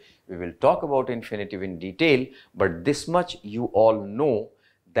infinitive. We will talk about infinitive in detail, but this much you all know,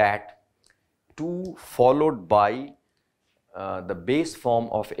 that to followed by the base form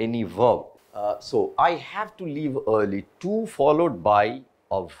of any verb. So I have to leave early, to followed by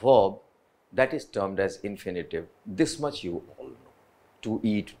a verb, that is termed as infinitive. This much you all know. To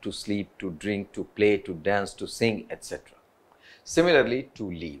eat, to sleep, to drink, to play, to dance, to sing, etc. Similarly, to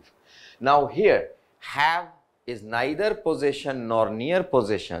leave. Now here, have is neither possession nor near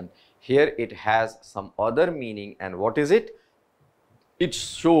possession. Here it has some other meaning, and what is it? It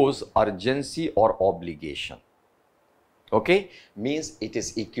shows urgency or obligation. Okay, means it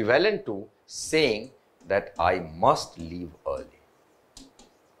is equivalent to saying that I must leave early.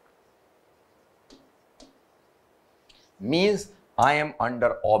 Means I am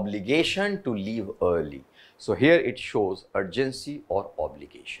under obligation to leave early. So here it shows urgency or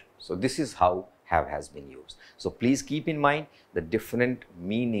obligation. So this is how have has been used. So please keep in mind the different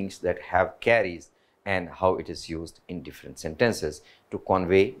meanings that have carries and how it is used in different sentences to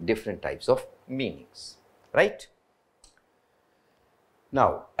convey different types of meanings, right?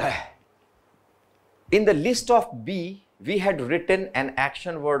 Now, in the list of B, we had written an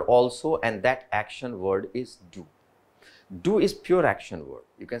action word also, and that action word is do. Do is pure action word.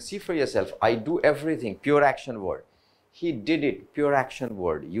 You can see for yourself, I do everything, pure action word. He did it, pure action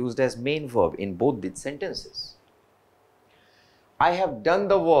word, used as main verb in both these sentences. I have done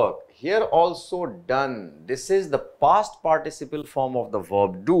the work. Here also done. This is the past participle form of the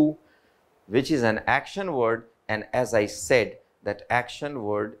verb do, which is an action word, and as I said, that action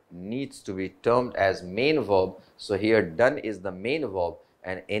word needs to be termed as main verb. So here done is the main verb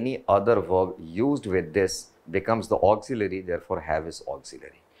and any other verb used with this becomes the auxiliary, therefore have is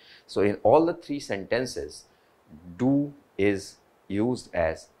auxiliary. So in all the three sentences, do is used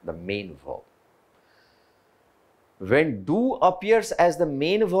as the main verb. When do appears as the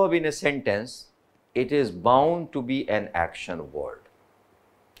main verb in a sentence, it is bound to be an action word.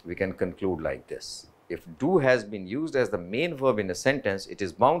 We can conclude like this. If do has been used as the main verb in a sentence, it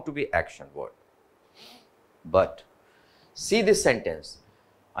is bound to be action word. But see this sentence.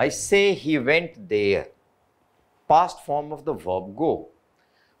 I say he went there. Past form of the verb go.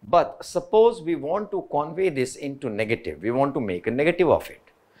 But suppose we want to convey this into negative. We want to make a negative of it.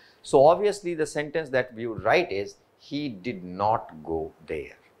 So obviously the sentence that we would write is he did not go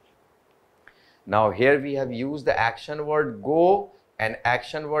there. Now here we have used the action word go, and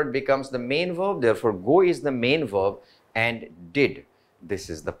action word becomes the main verb, therefore go is the main verb, and did, this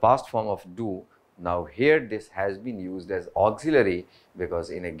is the past form of do. Now here this has been used as auxiliary because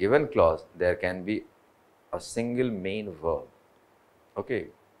in a given clause there can be a single main verb. Okay,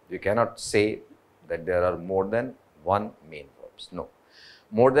 you cannot say that there are more than one main verbs, no.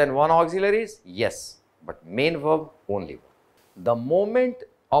 More than one auxiliaries? Yes, but main verb only one. The moment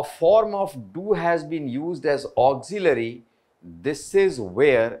a form of do has been used as auxiliary, this is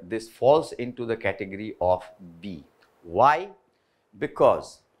where this falls into the category of be. Why?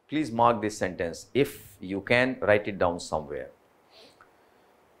 Because, please mark this sentence, if you can write it down somewhere.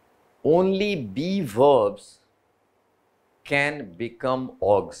 Only be verbs can become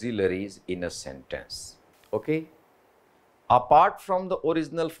auxiliaries in a sentence. Okay? Apart from the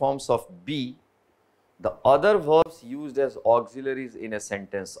original forms of be, the other verbs used as auxiliaries in a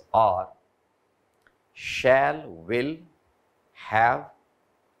sentence are shall, will, have,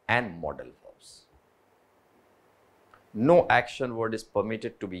 and modal verbs. No action word is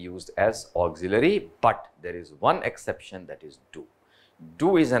permitted to be used as auxiliary, but there is one exception, that is do.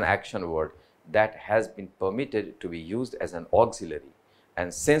 Do is an action word that has been permitted to be used as an auxiliary.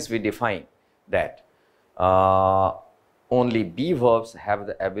 And since we define that only be verbs have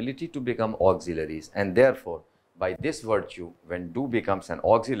the ability to become auxiliaries, and therefore by this virtue, when do becomes an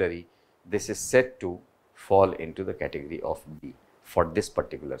auxiliary, this is said to fall into the category of be for this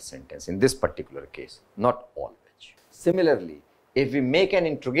particular sentence, in this particular case, not always. Similarly, if we make an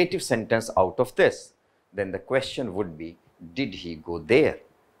interrogative sentence out of this, then the question would be, did he go there?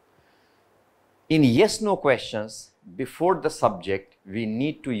 In yes-no questions, before the subject, we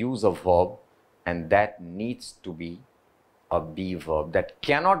need to use a verb, and that needs to be a be verb. That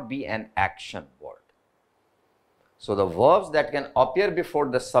cannot be an action word. So the verbs that can appear before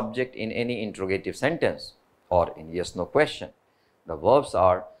the subject in any interrogative sentence or in yes-no question, the verbs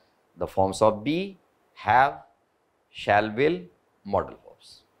are the forms of be, have, shall, will, modal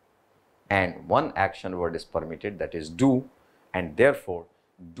verbs. And one action word is permitted, that is do, and therefore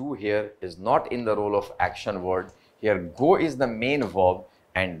do here is not in the role of action word. Here go is the main verb,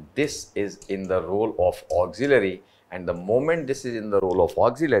 and this is in the role of auxiliary. And the moment this is in the role of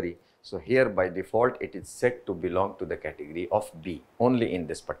auxiliary, so here by default it is said to belong to the category of be, only in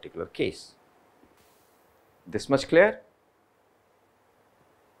this particular case. This much clear?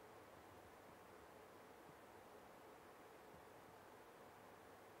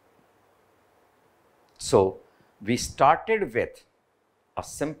 So we started with a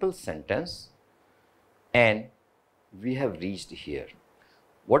simple sentence and we have reached here.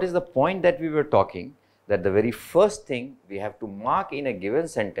 What is the point that we were talking? That the very first thing we have to mark in a given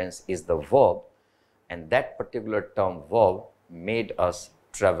sentence is the verb, and that particular term verb made us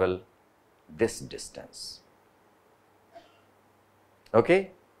travel this distance.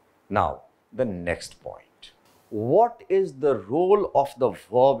 Okay? Now, the next point. What is the role of the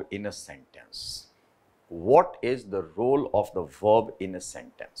verb in a sentence? What is the role of the verb in a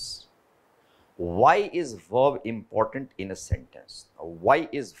sentence? Why is verb important in a sentence? Why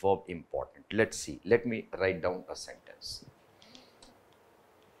is verb important? Let's see. Let me write down a sentence.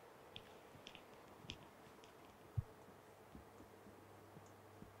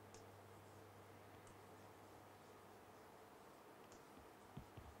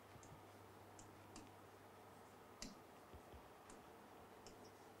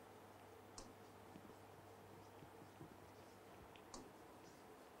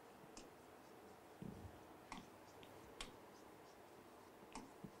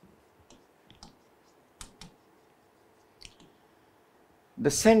 The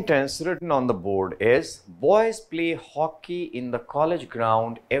sentence written on the board is, boys play hockey in the college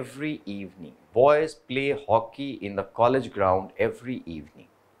ground every evening. Boys play hockey in the college ground every evening.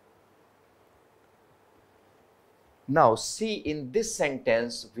 Now see, in this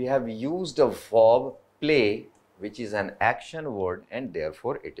sentence we have used a verb play, which is an action word, and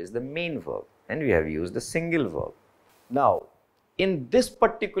therefore it is the main verb, and we have used the single verb. Now in this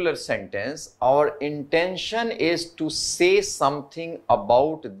particular sentence, our intention is to say something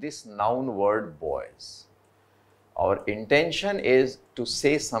about this noun word boys. Our intention is to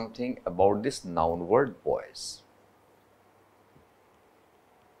say something about this noun word boys.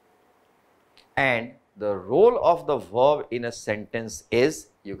 And the role of the verb in a sentence is,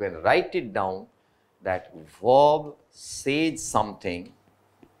 you can write it down, that verb says something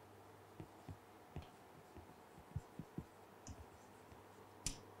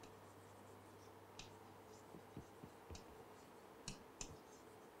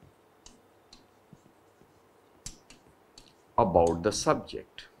about the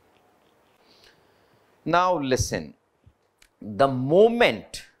subject. Now listen, the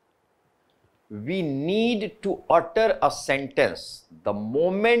moment we need to utter a sentence,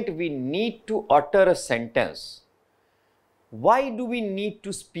 why do we need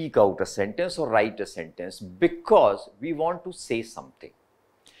to speak out a sentence or write a sentence? Because we want to say something.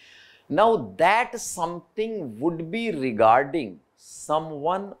 Now that something would be regarding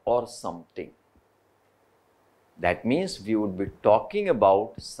someone or something. That means we would be talking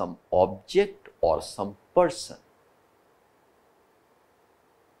about some object or some person,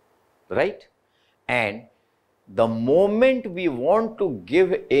 right? And the moment we want to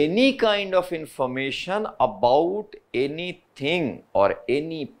give any kind of information about anything or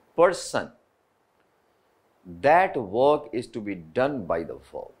any person, that work is to be done by the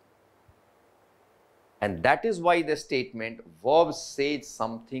verb. And that is why the statement verb says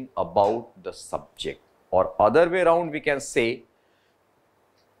something about the subject, or other way around we can say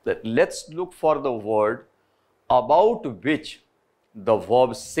that let's look for the word about which the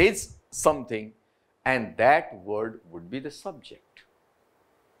verb says something, and that word would be the subject.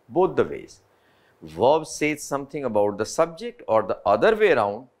 Both the ways. Verb says something about the subject, or the other way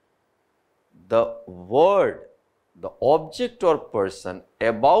around, the word, the object or person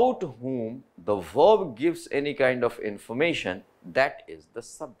about whom the verb gives any kind of information, that is the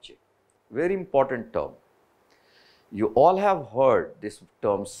subject. Very important term. You all have heard this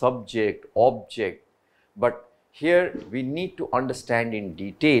term subject, object, but here we need to understand in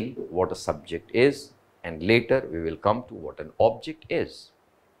detail what a subject is, and later we will come to what an object is.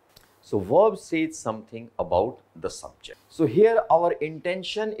 So verb says something about the subject. So here our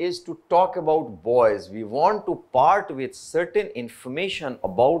intention is to talk about boys. We want to part with certain information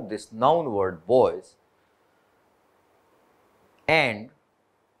about this noun word boys, and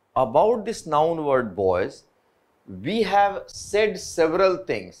about this noun word boys we have said several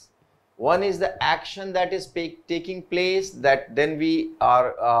things. One is the action that is taking place, that then we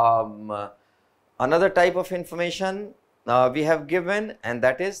are another type of information we have given, and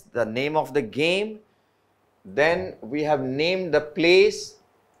that is the name of the game. Then we have named the place,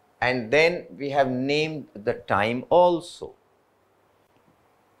 and then we have named the time also.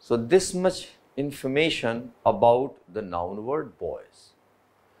 So this much information about the noun word boys.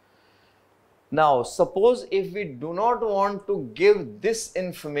 Now suppose if we do not want to give this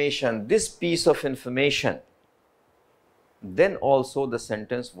information, this piece of information, then also the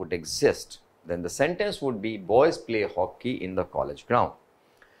sentence would exist. Then the sentence would be boys play hockey in the college ground.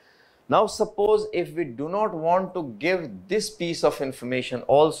 Now suppose if we do not want to give this piece of information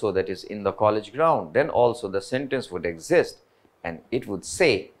also, that is in the college ground, then also the sentence would exist, and it would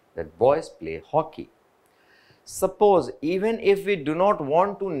say that boys play hockey. Suppose even if we do not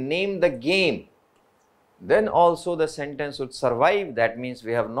want to name the game, then also the sentence would survive. That means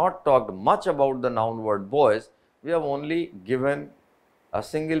we have not talked much about the noun word boys. We have only given a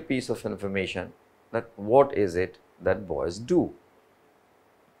single piece of information, that what is it that boys do?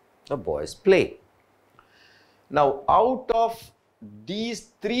 The boys play. Now out of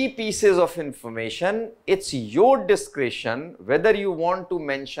these three pieces of information, it's your discretion whether you want to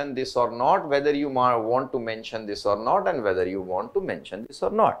mention this or not, whether you want to mention this or not, and whether you want to mention this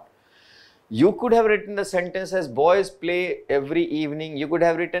or not. You could have written the sentence as boys play every evening. You could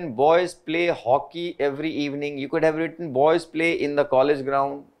have written boys play hockey every evening. You could have written boys play in the college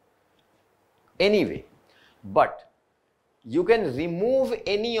ground. Anyway, but you can remove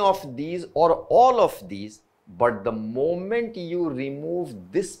any of these or all of these, but the moment you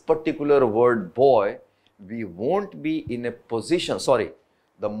remove this particular word boy, we won't be in a position,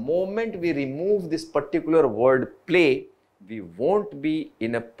 the moment we remove this particular word play, we won't be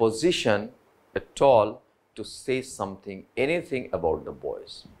in a position at all to say something, anything about the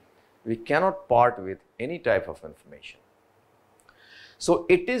boys. We cannot part with any type of information. So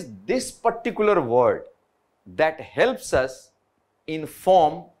it is this particular word that helps us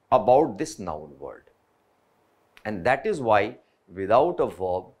inform about this noun word. And that is why without a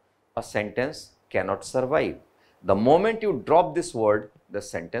verb, a sentence cannot survive. The moment you drop this word, the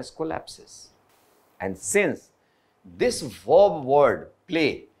sentence collapses. And since this verb word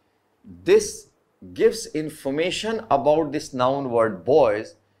play, this gives information about this noun word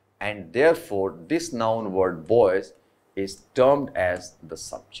boys, and therefore this noun word boys is termed as the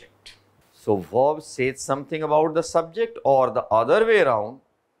subject. So verb says something about the subject, or the other way around,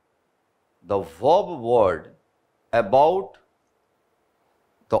 the verb word about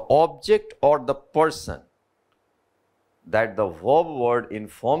the object or the person that the verb word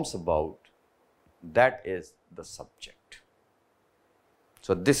informs about, that is the subject.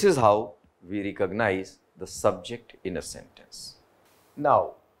 So this is how we recognize the subject in a sentence.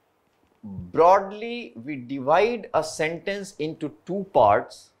 Now, broadly, we divide a sentence into two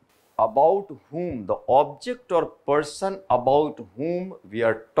parts: about whom, the object or person about whom we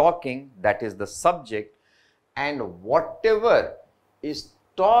are talking, that is the subject, and whatever is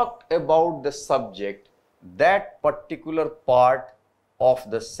talked about the subject, that particular part of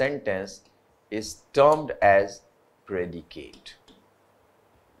the sentence is termed as predicate.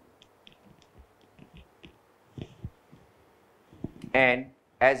 And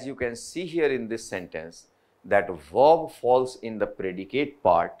as you can see here in this sentence, that verb falls in the predicate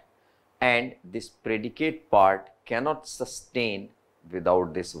part, and this predicate part cannot sustain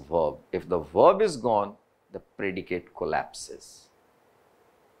without this verb. If the verb is gone, the predicate collapses.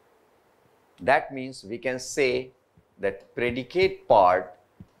 That means we can say that predicate part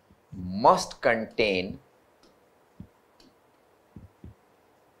must contain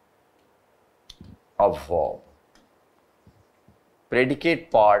a verb. Predicate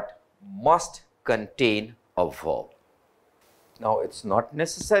part must contain a verb. Now, it's not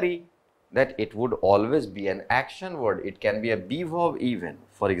necessary that it would always be an action word. It can be a be verb even.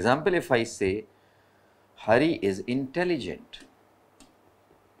 For example, if I say, Hari is intelligent.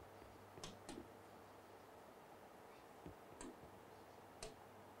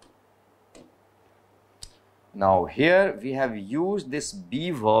 Now, here we have used this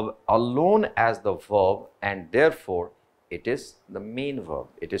be verb alone as the verb, and therefore, it is the main verb.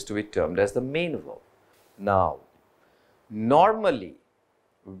 It is to be termed as the main verb. Now, normally,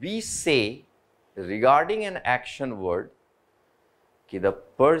 we say regarding an action word, that the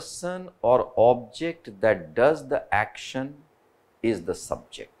person or object that does the action is the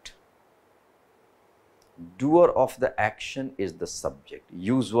subject. Doer of the action is the subject.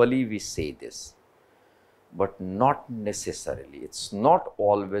 Usually we say this, but not necessarily. It's not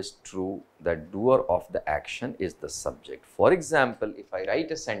always true that doer of the action is the subject. For example, if I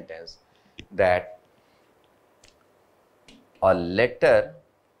write a sentence that a letter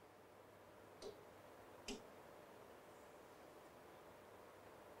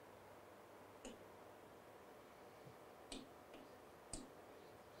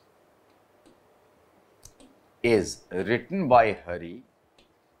is written by Hari,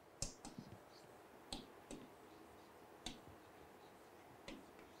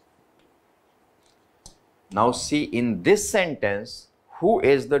 now see, in this sentence, who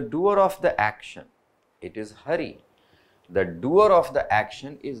is the doer of the action? It is Hari. The doer of the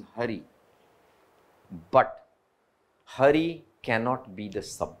action is Hari. But Hari cannot be the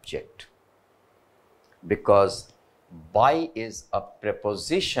subject, because by is a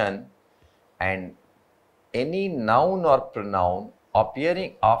preposition, and any noun or pronoun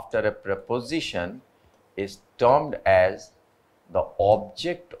appearing after a preposition is termed as the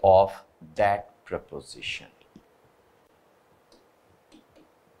object of that preposition.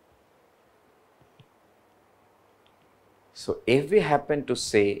 So, if we happen to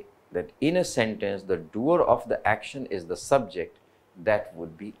say that in a sentence the doer of the action is the subject, that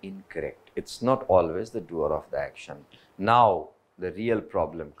would be incorrect. It's not always the doer of the action. Now, the real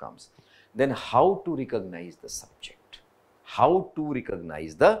problem comes. Then how to recognize the subject? How to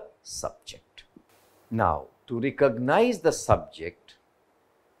recognize the subject? Now, to recognize the subject,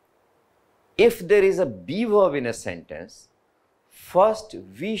 if there is a be verb in a sentence, first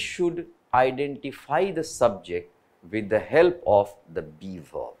we should identify the subject with the help of the be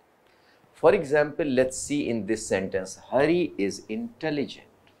verb. For example, let's see in this sentence, Hari is intelligent.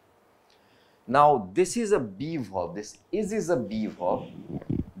 Now, this is a be verb. This is a be verb.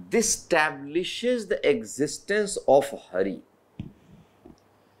 This establishes the existence of Hari.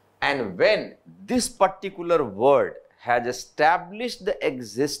 And when this particular word has established the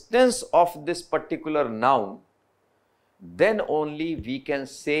existence of this particular noun, then only we can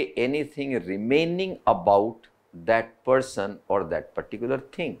say anything remaining about that person or that particular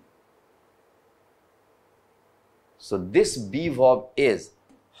thing. So, this be verb is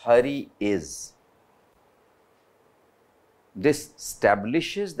Hari is. This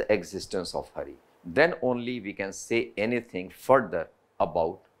establishes the existence of Hari. Then only we can say anything further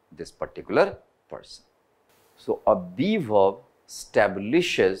about this particular person. So, a be verb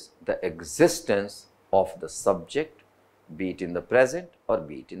establishes the existence of the subject, be it in the present or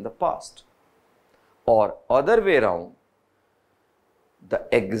be it in the past. Or other way around, the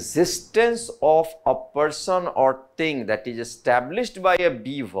existence of a person or thing that is established by a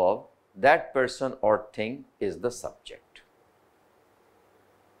be verb, that person or thing is the subject.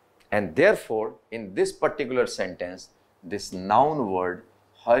 And therefore, in this particular sentence, this noun word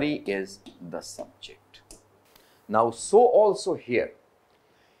Hari is the subject. Now, so also here,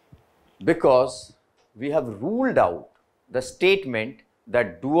 because we have ruled out the statement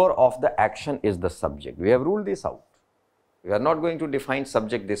that doer of the action is the subject. We have ruled this out. We are not going to define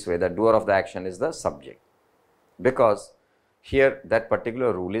subject this way, that doer of the action is the subject, because here that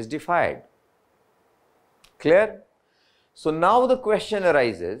particular rule is defied. Clear? So, now the question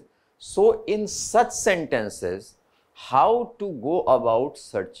arises, so in such sentences, how to go about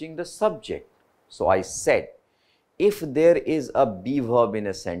searching the subject? So, I said, if there is a be verb in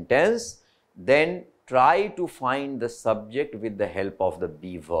a sentence, then try to find the subject with the help of the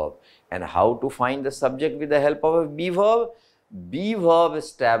be verb. And how to find the subject with the help of a be verb? Be verb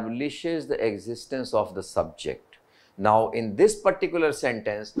establishes the existence of the subject. Now, in this particular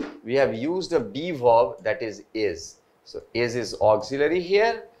sentence, we have used a be verb, that is. So, is auxiliary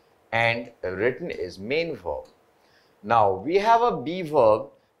here and written is main verb. Now, we have a be verb,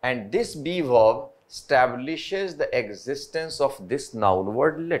 and this be verb establishes the existence of this noun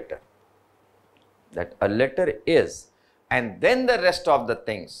word letter, that a letter is, and then the rest of the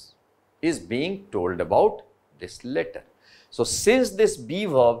things is being told about this letter. So, since this be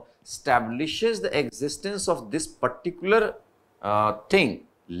verb establishes the existence of this particular thing,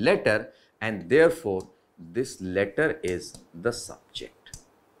 letter, and therefore this letter is the subject.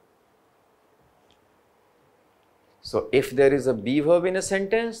 So, if there is a be verb in a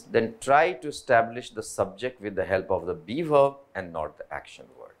sentence, then try to establish the subject with the help of the be verb and not the action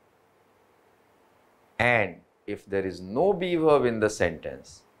word. And if there is no be verb in the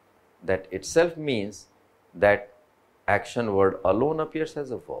sentence, that itself means that action word alone appears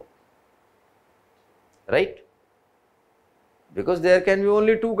as a verb, right? Because there can be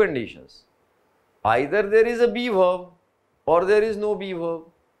only two conditions. Either there is a be verb or there is no be verb.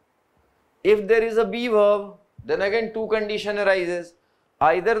 If there is a be verb, then again two condition arises.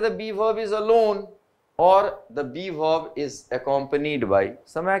 Either the be verb is alone or the be verb is accompanied by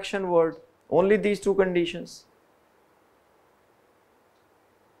some action word. Only these two conditions.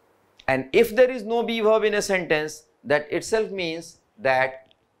 And if there is no be verb in a sentence, that itself means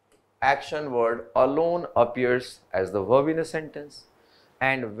that action word alone appears as the verb in a sentence.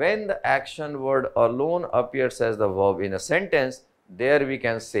 And when the action word alone appears as the verb in a sentence, there we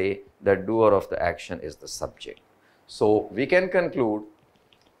can say the doer of the action is the subject. So, we can conclude,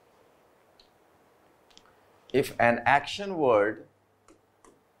 if an action word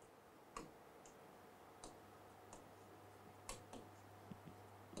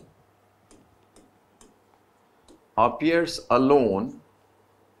appears alone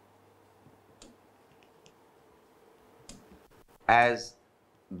as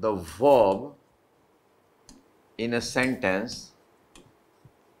the verb in a sentence,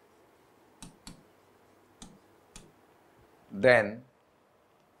 then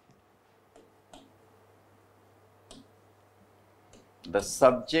the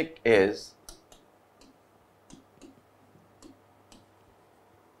subject is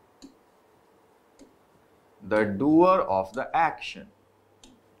the doer of the action.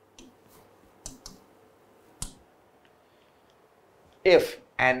 If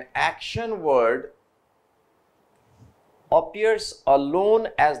an action word appears alone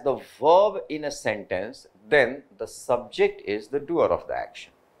as the verb in a sentence, then the subject is the doer of the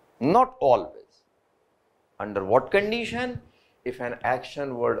action. Not always. Under what condition? If an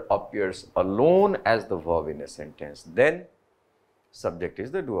action word appears alone as the verb in a sentence, then subject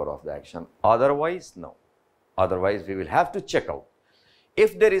is the doer of the action. Otherwise, no. Otherwise, we will have to check out.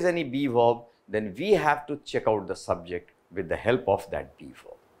 If there is any be verb, then we have to check out the subject with the help of that be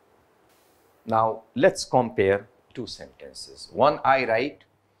verb. Now, let's compare two sentences. One, I write,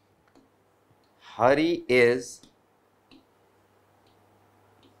 Hari is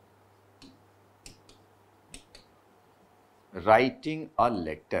writing a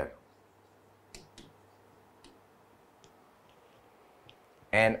letter.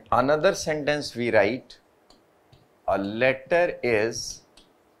 And another sentence we write, a letter is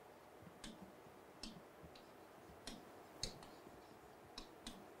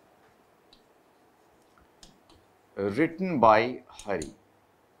written by Hari.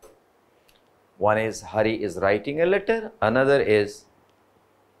 One is Hari is writing a letter, another is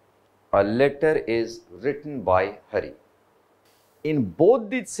a letter is written by Hari. In both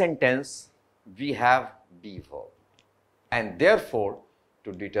these sentences, we have be verb, and therefore,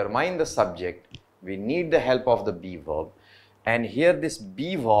 to determine the subject, we need the help of the be verb, and here this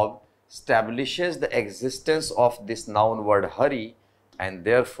be verb establishes the existence of this noun word Hari, and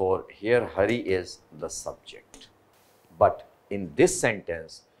therefore, here Hari is the subject. But in this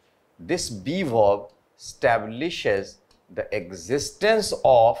sentence, this be verb establishes the existence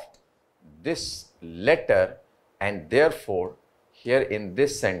of this letter, and therefore, here in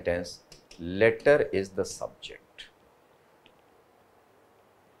this sentence, letter is the subject.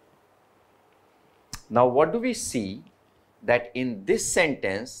 Now, what do we see? That in this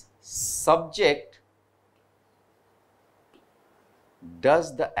sentence, subject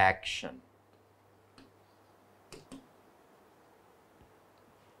does the action.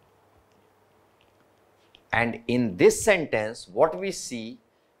 And in this sentence, what we see,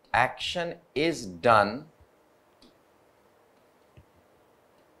 action is done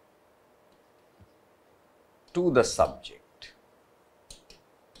to the subject.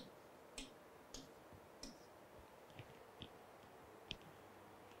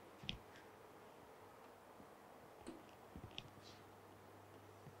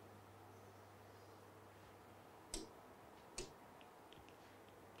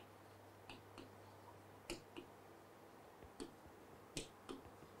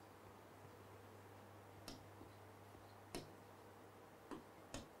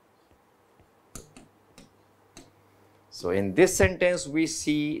 So in this sentence, we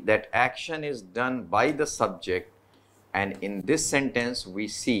see that action is done by the subject, and in this sentence, we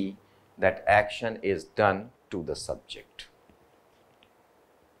see that action is done to the subject.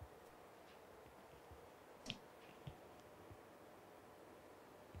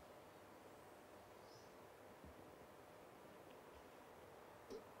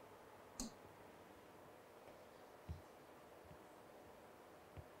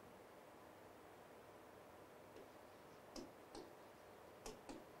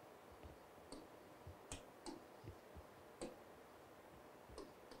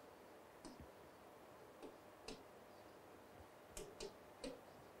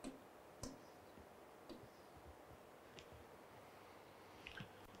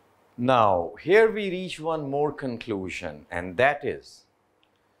 Now, here we reach one more conclusion, and that is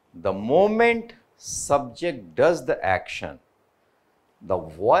the moment subject does the action, the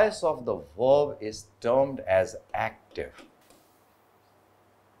voice of the verb is termed as active.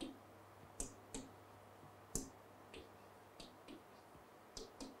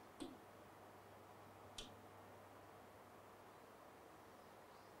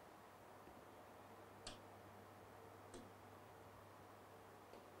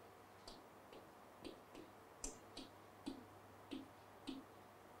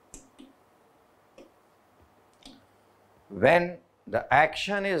 When the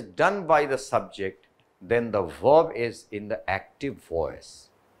action is done by the subject, then the verb is in the active voice,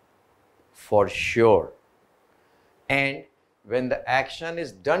 for sure. And when the action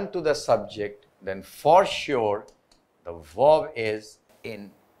is done to the subject, then for sure the verb is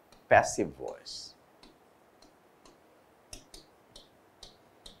in passive voice.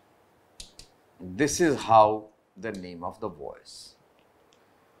 This is how the name of the voice.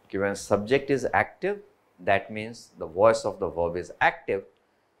 Okay, when subject is active, that means the voice of the verb is active.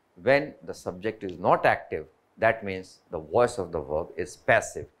 When the subject is not active, that means the voice of the verb is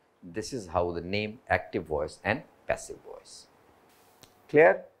passive. This is how the name active voice and passive voice.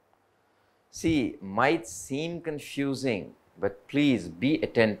 Clear? See, might seem confusing, but please be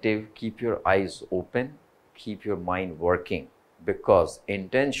attentive, keep your eyes open, keep your mind working, because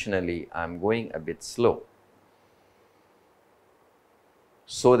intentionally I am going a bit slow,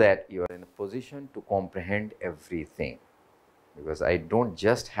 so that you are in a position to comprehend everything, because I don't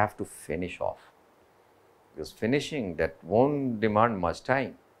just have to finish off, because finishing that won't demand much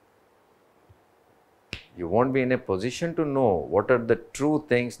time. You won't be in a position to know what are the true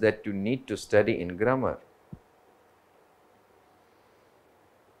things that you need to study in grammar.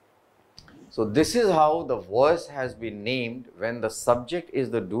 So this is how the voice has been named. When the subject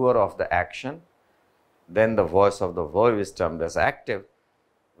is the doer of the action, then the voice of the verb is termed as active.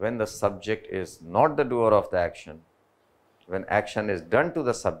 When the subject is not the doer of the action, when action is done to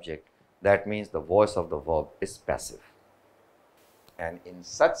the subject, that means the voice of the verb is passive. And in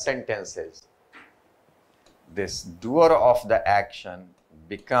such sentences, this doer of the action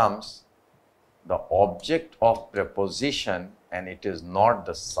becomes the object of preposition, and it is not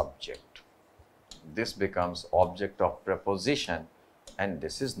the subject. This becomes object of preposition, and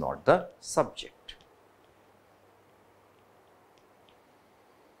this is not the subject.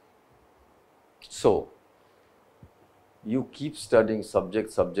 So, you keep studying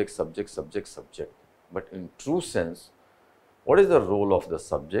subject, subject, subject, subject, subject, but in true sense, what is the role of the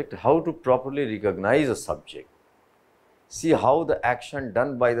subject? How to properly recognize a subject? See how the action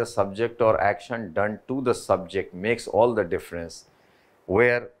done by the subject or action done to the subject makes all the difference,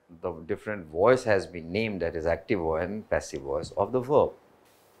 where the different voice has been named, that is active voice and passive voice of the verb,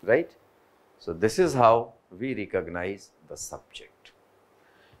 right? So this is how we recognize the subject.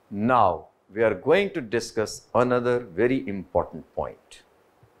 Now, we are going to discuss another very important point.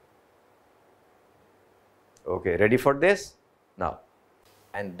 Okay, ready for this? Now,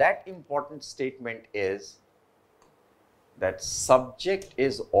 and that important statement is that subject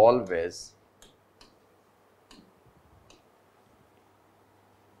is always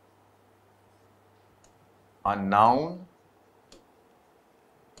a noun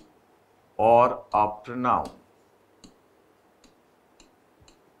or a pronoun.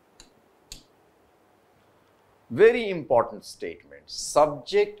 Very important statement. statement.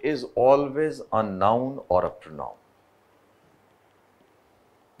 Subject is always a noun or a pronoun.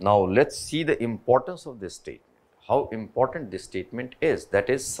 Now, let's see the importance of this statement. How important this statement is. That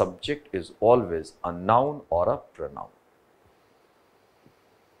is, subject is always a noun or a pronoun.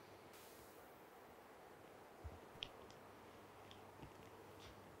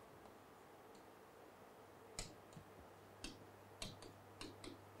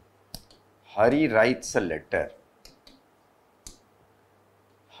 Hari writes a letter.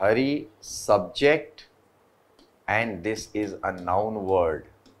 Hari, subject, and this is a noun word.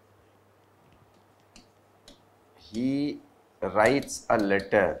 He writes a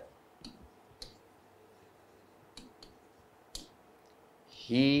letter.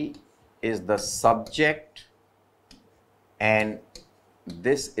 He is the subject and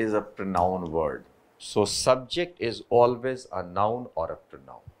this is a pronoun word. So, subject is always a noun or a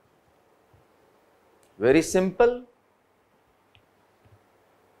pronoun. Very simple.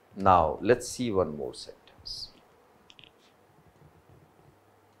 Now, let's see one more sentence.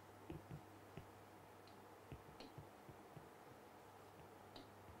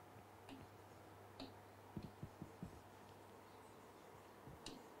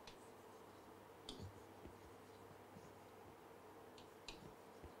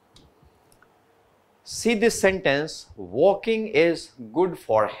 See this sentence, walking is good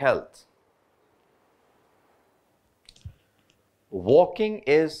for health. Walking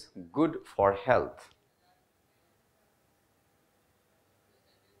is good for health.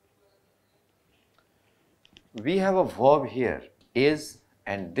 We have a verb here, is,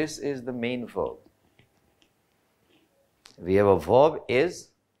 and this is the main verb. We have a verb is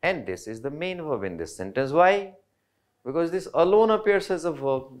and this is the main verb in this sentence. Why? Because this alone appears as a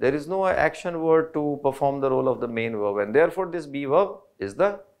verb. There is no action word to perform the role of the main verb, and therefore this be verb is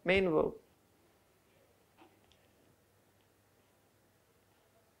the main verb.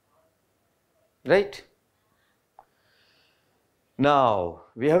 Right? Now,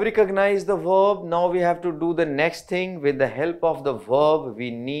 we have recognized the verb. Now we have to do the next thing. With the help of the verb, we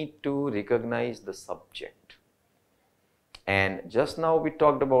need to recognize the subject. And just now we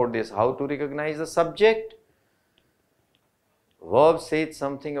talked about this, how to recognize the subject. Verb says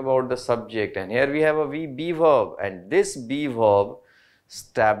something about the subject, and here we have a be verb, and this be verb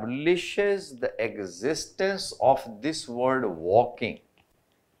establishes the existence of this word walking.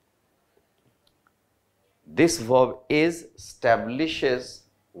 This verb is establishes,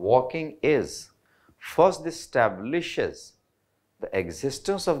 walking is. First, this establishes the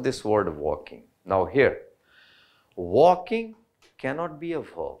existence of this word walking. Now here, walking cannot be a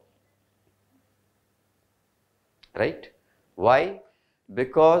verb, right? Why?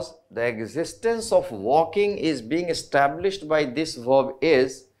 Because the existence of walking is being established by this verb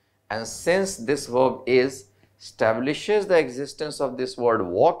is, and since this verb is establishes the existence of this word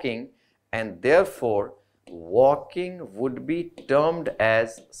walking, and therefore walking would be termed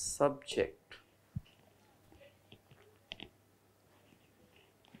as subject.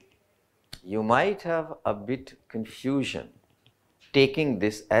 You might have a bit confusion taking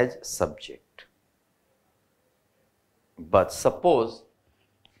this as subject. But suppose,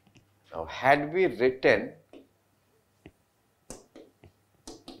 now had we written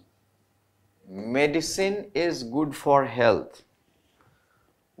medicine is good for health,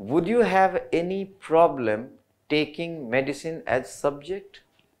 would you have any problem taking medicine as subject?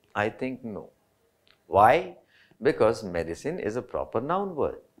 I think no. Why? Because medicine is a proper noun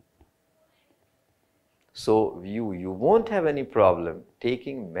word. So you won't have any problem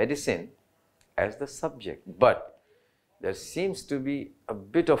taking medicine as the subject. But there seems to be a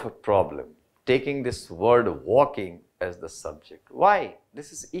bit of a problem taking this word walking as the subject. Why?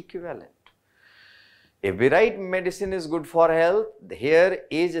 This is equivalent. If we write medicine is good for health, here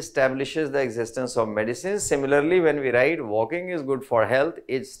is establishes the existence of medicine. Similarly, when we write walking is good for health,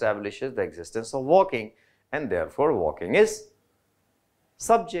 it establishes the existence of walking, and therefore walking is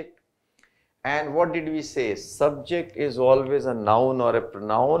subject. And what did we say? Subject is always a noun or a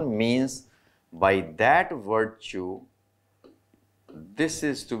pronoun, means by that virtue, this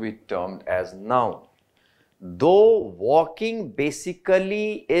is to be termed as noun. Though walking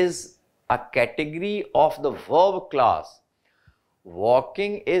basically is a category of the verb class,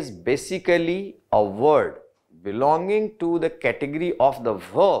 walking is basically a word belonging to the category of the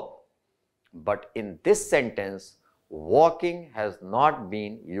verb. But in this sentence, walking has not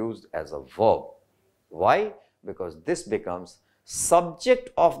been used as a verb. Why? Because this becomes subject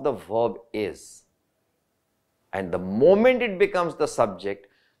of the verb is. And the moment it becomes the subject,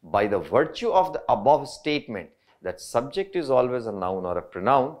 by the virtue of the above statement that subject is always a noun or a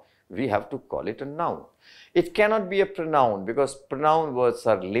pronoun, we have to call it a noun. It cannot be a pronoun because pronoun words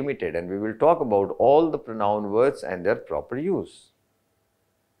are limited, and we will talk about all the pronoun words and their proper use.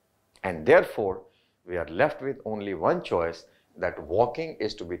 And therefore, we are left with only one choice, that walking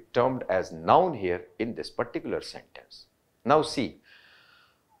is to be termed as noun here in this particular sentence. Now see,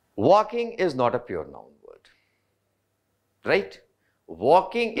 walking is not a pure noun word, right?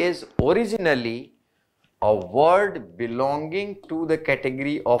 Walking is originally a word belonging to the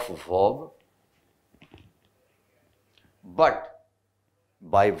category of verb, but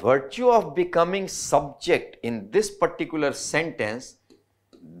by virtue of becoming subject in this particular sentence,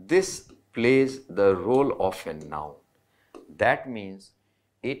 this plays the role of a noun. That means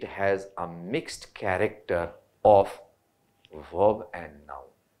it has a mixed character of verb and noun.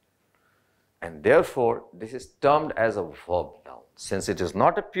 And therefore, this is termed as a verb noun. Since it is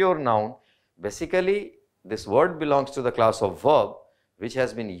not a pure noun, basically this word belongs to the class of verb, which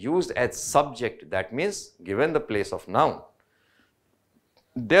has been used as subject, that means given the place of noun.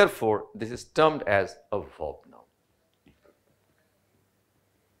 Therefore, this is termed as a verb noun.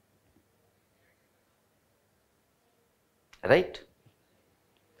 Right?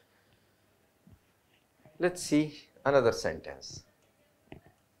 Let's see another sentence.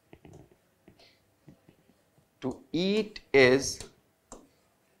 To eat is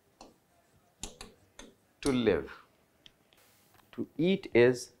to live. To eat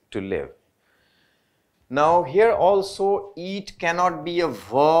is to live. Now here also eat cannot be a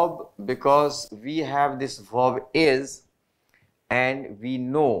verb because we have this verb is, and we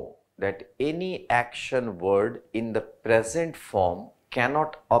know that any action word in the present form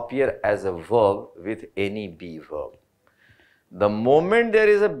cannot appear as a verb with any be verb. The moment there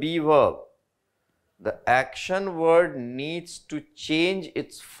is a be verb, the action word needs to change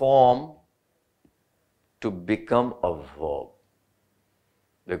its form to become a verb.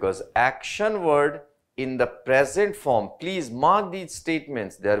 Because action word in the present form, please mark these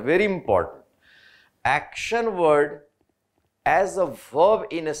statements, they are very important. Action word as a verb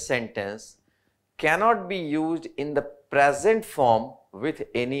in a sentence cannot be used in the present form with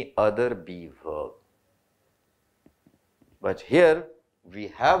any other be verb. But here we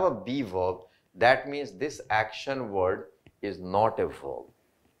have a be verb. That means this action word is not a verb,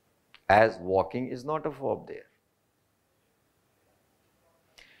 as walking is not a verb there.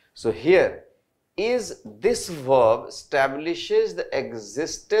 So here, is this verb establishes the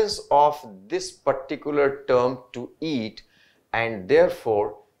existence of this particular term to eat, and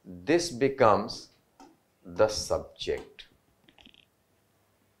therefore this becomes the subject.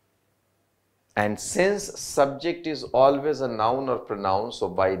 And since subject is always a noun or pronoun, so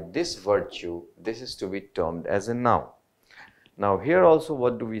by this virtue, this is to be termed as a noun. Now here also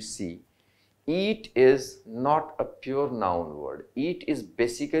what do we see? Eat is not a pure noun word. Eat is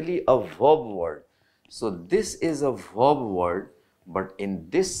basically a verb word. So this is a verb word, but in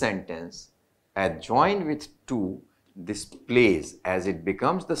this sentence, adjoined with to, this plays, as it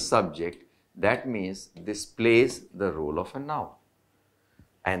becomes the subject, that means this plays the role of a noun.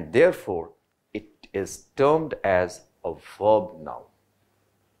 And therefore, it is termed as a verb noun.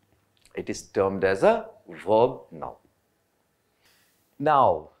 It is termed as a verb noun.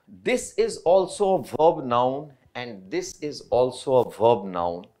 Now, this is also a verb noun and this is also a verb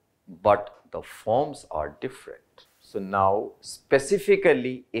noun, but the forms are different. So now,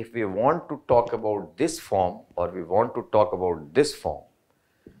 specifically, if we want to talk about this form or we want to talk about this form,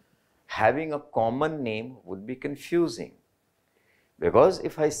 having a common name would be confusing. Because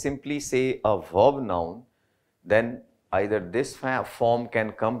if I simply say a verb noun, then either this form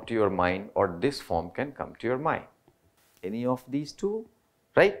can come to your mind or this form can come to your mind. Any of these two,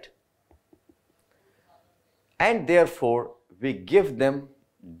 right? And therefore, we give them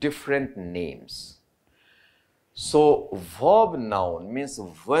different names. So, verb noun means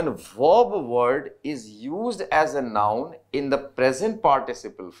when verb word is used as a noun in the present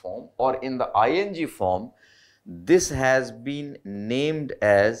participle form or in the ing form, this has been named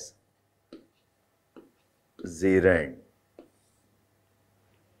as gerund.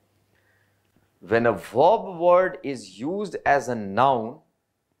 When a verb word is used as a noun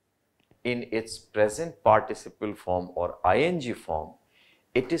in its present participle form or ing form,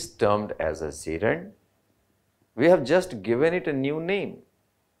 it is termed as a gerund. We have just given it a new name.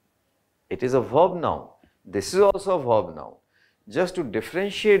 It is a verb noun. This is also a verb noun. Just to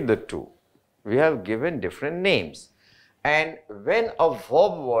differentiate the two, we have given different names. And when a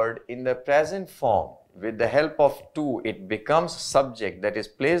verb word in the present form, with the help of to, it becomes subject, that is,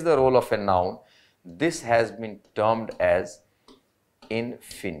 plays the role of a noun, this has been termed as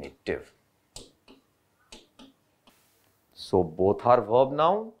infinitive. So both are verb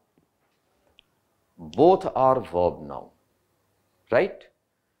noun both are verb noun, right?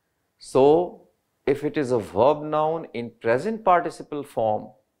 So, if it is a verb noun in present participle form,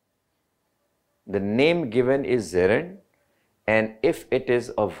 the name given is gerund, and if it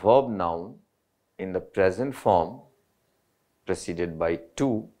is a verb noun in the present form preceded by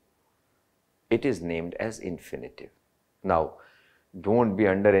to, it is named as infinitive. Now, don't be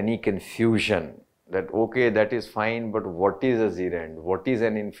under any confusion that okay, that is fine, but what is a gerund? What is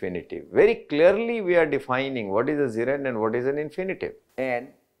an infinitive? Very clearly we are defining what is a gerund and what is an infinitive, and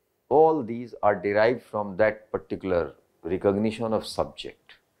all these are derived from that particular recognition of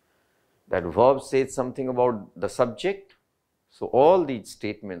subject. That verb says something about the subject. So all these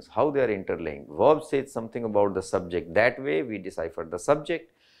statements, how they are interlinked. Verb says something about the subject. That way we decipher the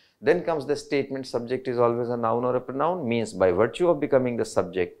subject. Then comes the statement, subject is always a noun or a pronoun, means by virtue of becoming the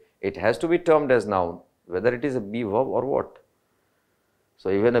subject, it has to be termed as noun, whether it is a be verb or what. So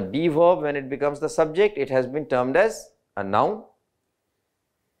even a be verb, when it becomes the subject, it has been termed as a noun,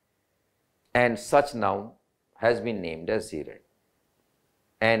 and such noun has been named as gerund.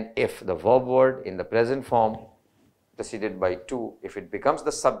 And if the verb word in the present form preceded by to, if it becomes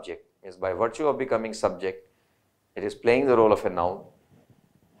the subject, is by virtue of becoming subject, it is playing the role of a noun,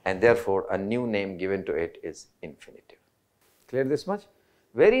 and therefore a new name given to it is infinitive. Clear this much?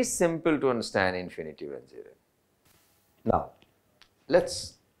 Very simple to understand infinitive and gerund. Now,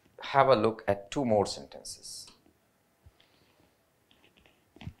 let's have a look at two more sentences.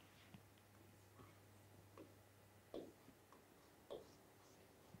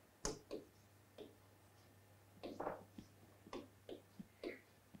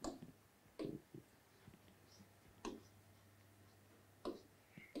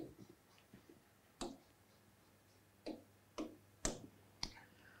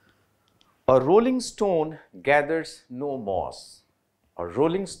 A rolling stone gathers no moss. A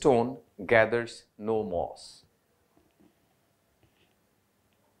rolling stone gathers no moss.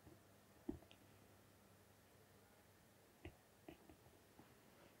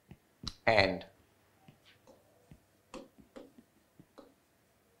 And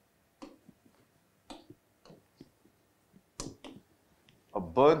a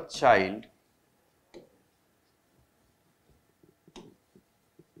burnt child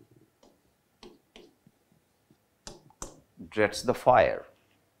dreads the fire.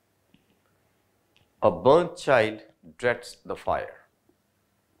 A burnt child dreads the fire.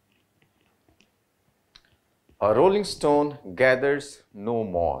 A rolling stone gathers no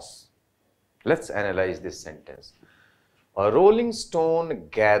moss. Let's analyze this sentence. A rolling stone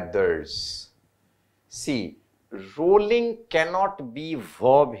gathers. See, rolling cannot be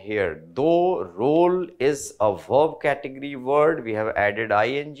verb here. Though roll is a verb category word, we have added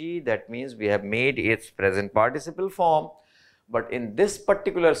ing. That means we have made its present participle form. But in this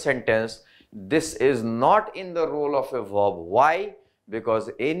particular sentence, this is not in the role of a verb. Why? Because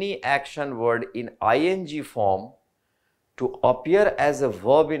any action word in ing form, to appear as a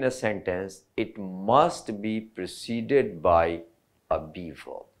verb in a sentence, it must be preceded by a be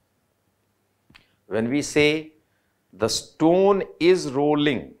verb. When we say the stone is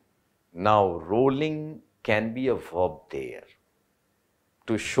rolling, now rolling can be a verb there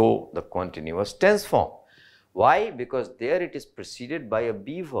to show the continuous tense form. Why? Because there it is preceded by a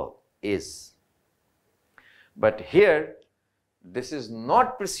be verb, is. But here, this is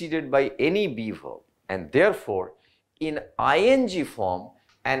not preceded by any be verb, and therefore, in ing form,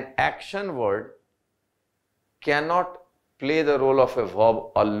 an action word cannot play the role of a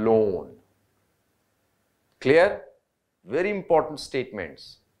verb alone. Clear? Very important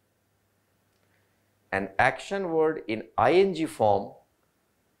statements. An action word in ing form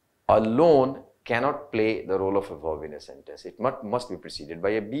alone cannot play the role of a verb in a sentence. It must be preceded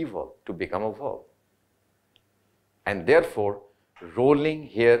by a be verb to become a verb. And therefore, rolling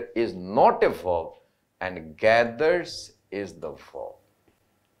here is not a verb and gathers is the verb.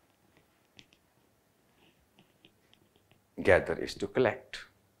 Gather is to collect.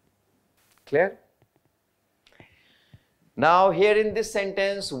 Clear? Now here in this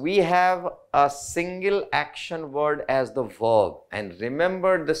sentence we have a single action word as the verb, and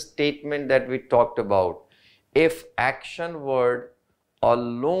remember the statement that we talked about. If action word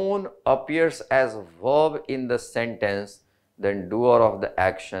alone appears as verb in the sentence, then doer of the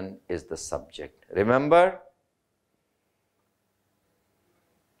action is the subject. Remember?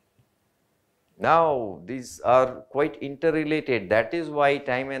 Now these are quite interrelated. That is why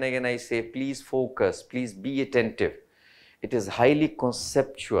time and again I say please focus, please be attentive. It is highly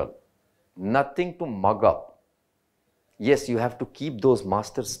conceptual, nothing to mug up. Yes, you have to keep those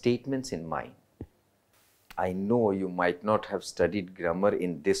master statements in mind. I know you might not have studied grammar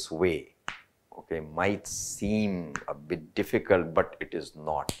in this way, Okay, might seem a bit difficult, but it is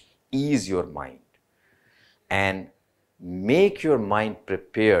not. Ease your mind and make your mind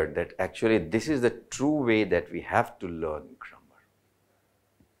prepared that actually this is the true way that we have to learn grammar,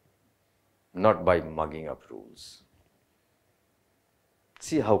 not by mugging up rules.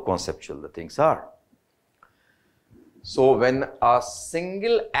 See how conceptual the things are. So when a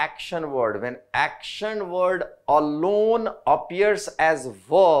single action word, when action word alone appears as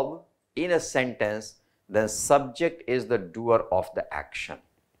verb in a sentence, then subject is the doer of the action.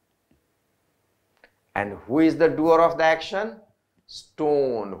 And who is the doer of the action?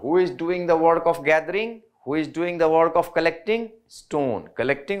 Stone. Who is doing the work of gathering? Who is doing the work of collecting? Stone.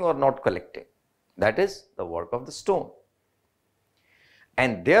 Collecting or not collecting? That is the work of the stone.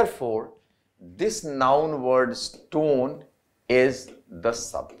 And therefore, this noun word stone is the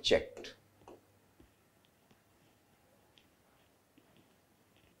subject.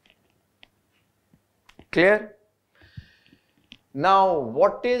 Clear? Now,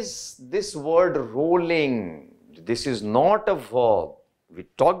 what is this word rolling? This is not a verb. We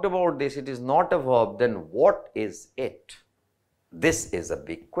talked about this. It is not a verb. Then what is it? This is a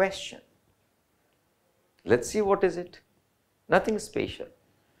big question. Let's see what is it. Nothing special.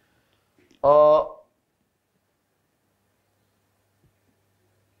 A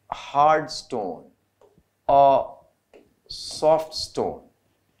hard stone, a soft stone,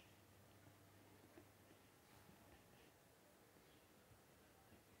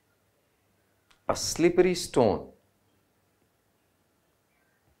 a slippery stone.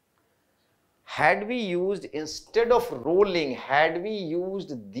 Had we used, instead of rolling, had we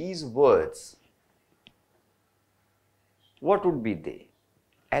used these words, what would be they?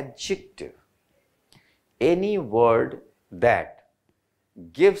 Adjective. Any word that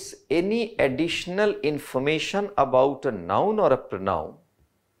gives any additional information about a noun or a pronoun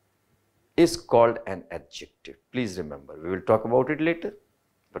is called an adjective. Please remember, we will talk about it later,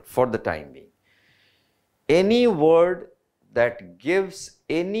 but for the time being, any word that gives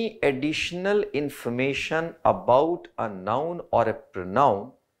any additional information about a noun or a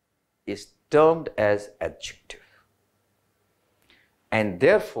pronoun is termed as adjective. And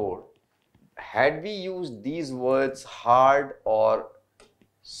therefore, had we used these words hard or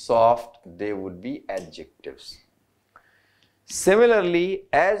soft, they would be adjectives. Similarly,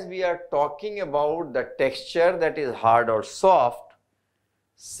 as we are talking about the texture that is hard or soft,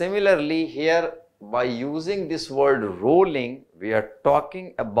 similarly here by using this word rolling, we are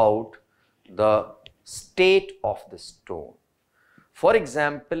talking about the state of the stone. For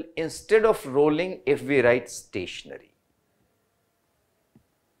example, instead of rolling, if we write stationary,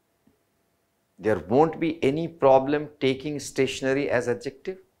 there won't be any problem taking stationary as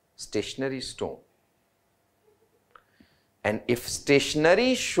adjective, stationary stone. And if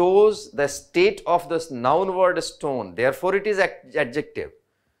stationary shows the state of this noun word stone, therefore it is adjective,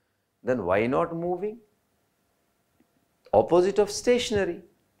 then why not moving? Opposite of stationary.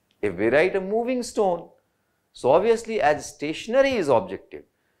 If we write a moving stone, so obviously as stationary is objective,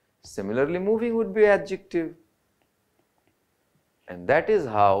 similarly moving would be adjective. And that is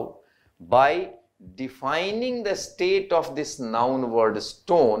how, by defining the state of this noun word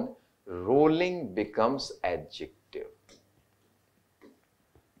stone, rolling becomes adjective.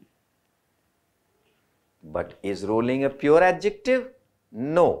 But is rolling a pure adjective?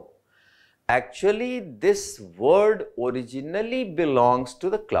 No. Actually, this word originally belongs to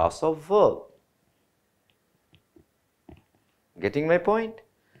the class of verb. Getting my point?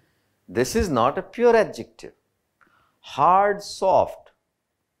 This is not a pure adjective. Hard, soft,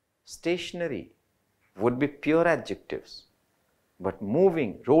 stationary would be pure adjectives. But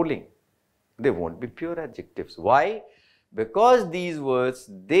moving, rolling, they won't be pure adjectives. Why? Because these words,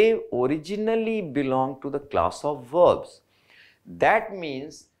 they originally belong to the class of verbs. That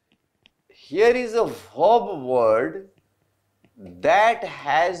means here is a verb word that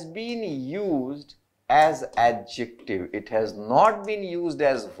has been used as adjective. It has not been used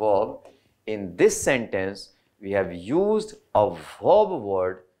as verb. In this sentence, we have used a verb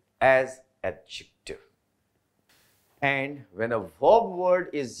word as adjective. And when a verb word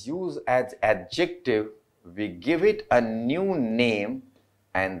is used as adjective, we give it a new name,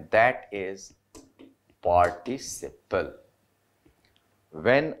 and that is participle.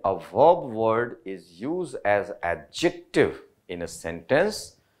 When a verb word is used as adjective in a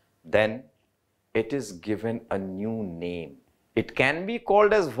sentence, then it is given a new name. It can be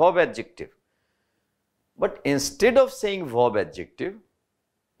called as verb adjective, but instead of saying verb adjective,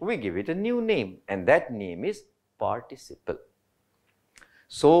 we give it a new name, and that name is participle.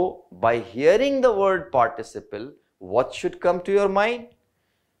 So, by hearing the word participle, what should come to your mind?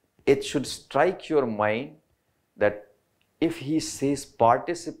 it should strike your mind that if he says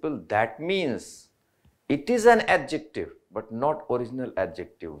participle, that means it is an adjective but not original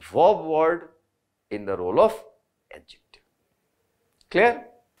adjective. Verb word in the role of adjective. Clear?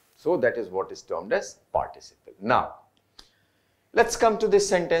 So that is what is termed as participle. Now, let's come to this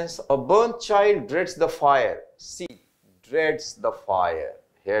sentence. A burnt child dreads the fire. See, dreads the fire.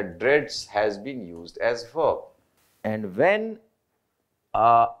 Here dreads has been used as verb. And when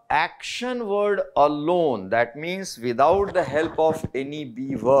action word alone, that means without the help of any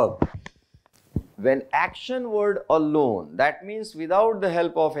be verb. When action word alone, that means without the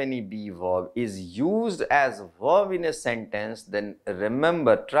help of any be verb, is used as verb in a sentence, then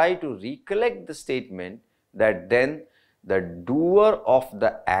remember, try to recollect the statement that then the doer of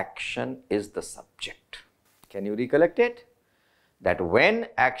the action is the subject. Can you recollect it? That when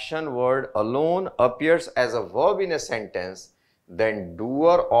action word alone appears as a verb in a sentence, then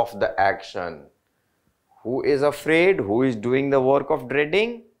doer of the action, who is afraid, who is doing the work of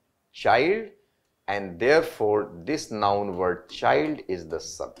dreading? Child. And therefore, this noun word child is the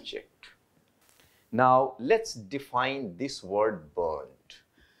subject. Now, let's define this word burnt.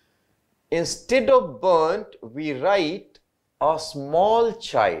 Instead of burnt, we write a small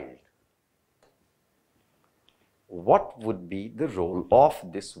child. What would be the role of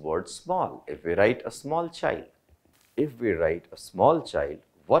this word small if we write a small child? If we write a small child,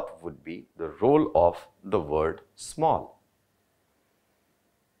 what would be the role of the word small?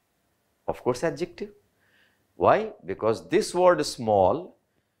 Of course, adjective. Why? Because this word small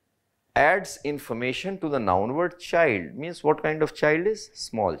adds information to the noun word child. Means what kind of child is?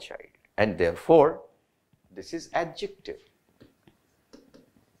 Small child. And therefore, this is adjective.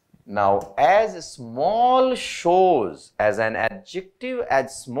 Now, as small shows, as an adjective,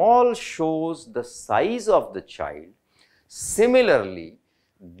 as small shows the size of the child, similarly,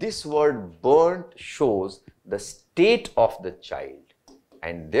 this word burnt shows the state of the child,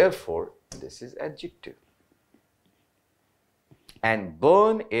 and therefore, this is adjective. And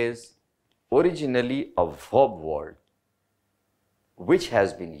burn is originally a verb word which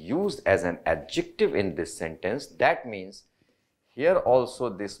has been used as an adjective in this sentence. That means here also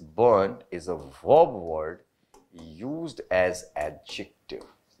this burnt is a verb word used as adjective.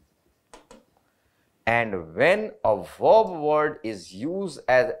 And when a verb word is used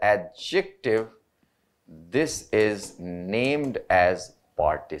as adjective, this is named as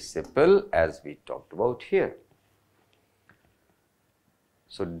participle, as we talked about here.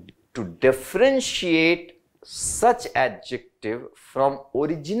 So, to differentiate such adjective from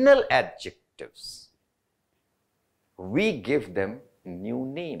original adjectives, we give them new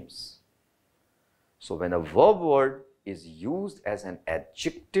names. So, when a verb word is used as an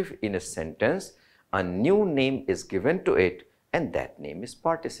adjective in a sentence, a new name is given to it, and that name is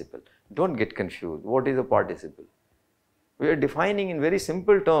participle. Don't get confused. What is a participle? We are defining in very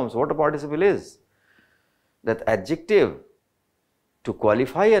simple terms what a participle is. That adjective, to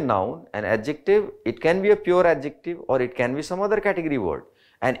qualify a noun, an adjective, it can be a pure adjective or it can be some other category word.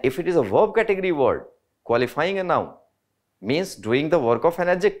 And if it is a verb category word, qualifying a noun means doing the work of an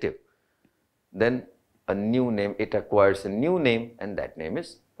adjective, then a new name, it acquires a new name, and that name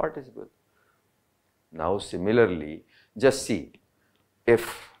is participle. Now, similarly, just see,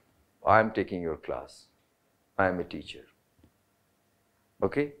 if I am taking your class, I am a teacher,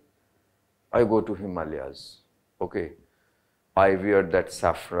 okay, I go to Himalayas, okay, I wear that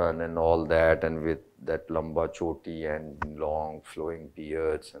saffron and all that, and with that lamba choti and long flowing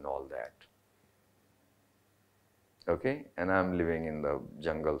beards and all that, okay, and I am living in the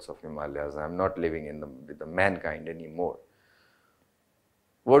jungles of Himalayas. I am not living with the mankind anymore.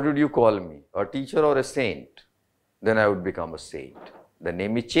 What would you call me? A teacher or a saint? Then I would become a saint. The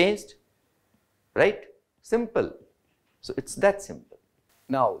name is changed, right? Simple. So it's that simple.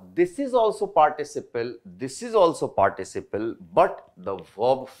 Now, this is also participle, this is also participle, but the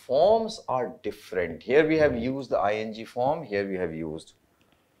verb forms are different. Here we have used the ing form, here we have used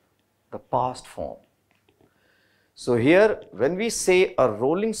the past form. So here, when we say a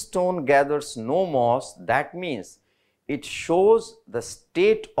rolling stone gathers no moss, that means it shows the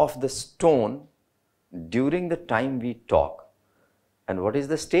state of the stone during the time we talk. And what is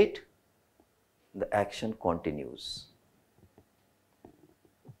the state? The action continues.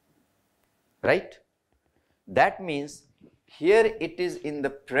 Right? That means here it is in the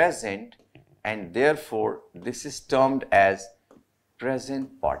present, and therefore this is termed as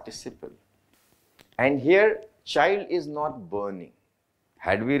present participle. And here child is not burning.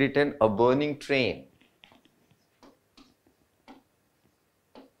 Had we written a burning train,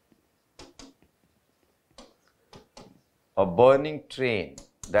 a burning train,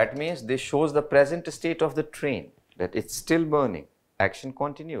 That means this shows the present state of the train, that it's still burning, action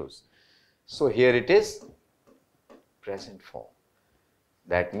continues. So here it is present form.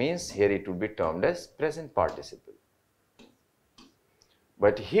 That means here it would be termed as present participle.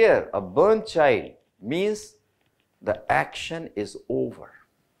 But here a burnt child means the action is over.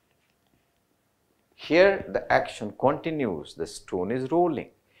 Here the action continues, the stone is rolling.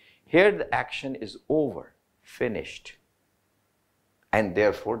 Here the action is over, finished. And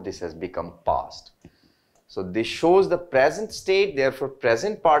therefore this has become past. So this shows the present state, therefore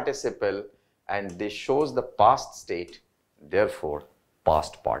present participle, and this shows the past state, therefore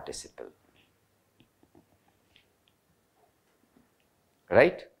past participle.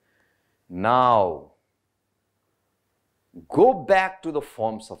 Right? Now, go back to the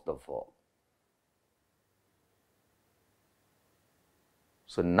forms of the verb.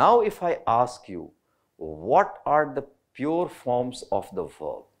 So now if I ask you, what are the pure forms of the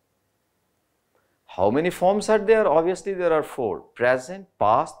verb? How many forms are there? Obviously there are 4. Present,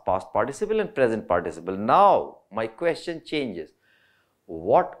 past, past participle and present participle. Now my question changes.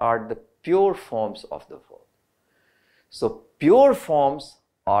 What are the pure forms of the verb? So pure forms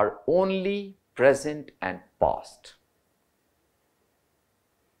are only present and past.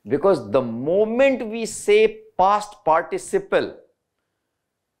 Because the moment we say past participle,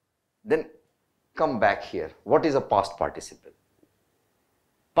 then come back here. What is a past participle?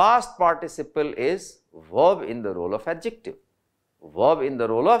 Past participle is verb in the role of adjective. Verb in the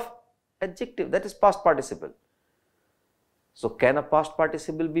role of adjective, that is past participle. So can a past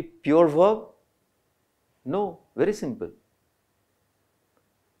participle be pure verb? No, very simple.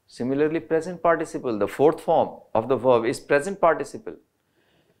 Similarly, present participle, the 4th form of the verb is present participle.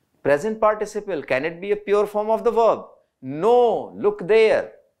 Present participle, can it be a pure form of the verb? No, look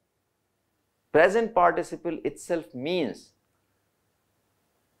there. Present participle itself means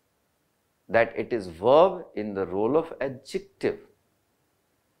that it is verb in the role of adjective.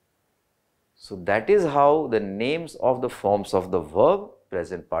 So that is how the names of the forms of the verb,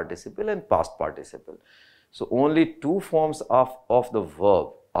 present participle and past participle. So only 2 forms of the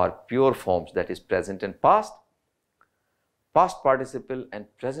verb are pure forms, that is present and past. Past participle and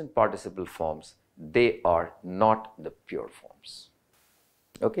present participle forms, they are not the pure forms.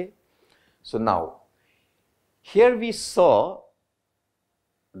 Okay? So now, here we saw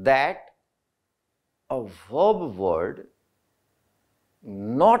that a verb word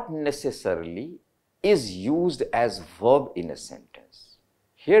not necessarily is used as verb in a sentence.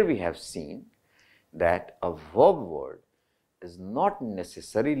 Here we have seen that a verb word is not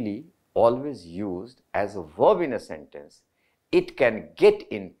necessarily always used as a verb in a sentence. It can get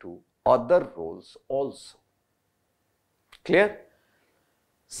into other roles also. Clear?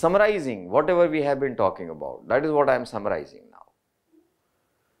 Summarizing whatever we have been talking about, that is what I am summarizing now.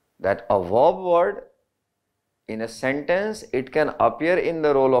 That a verb word in a sentence, it can appear in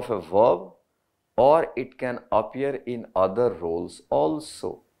the role of a verb or it can appear in other roles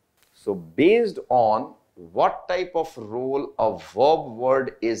also. So based on what type of role a verb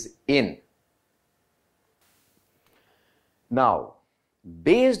word is in, now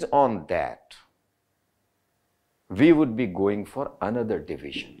based on that, we would be going for another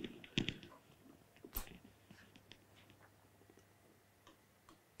division.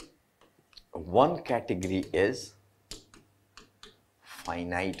 One category is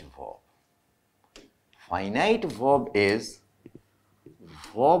finite verb. Finite verb is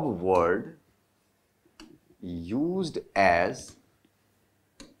verb word used as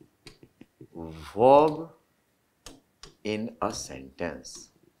verb in a sentence.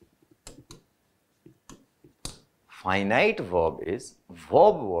 Finite verb is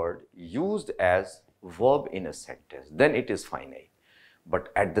verb word used as verb in a sentence, then it is finite. But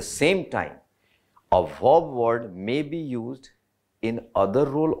at the same time, a verb word may be used in other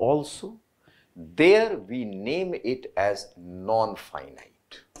role also. There we name it as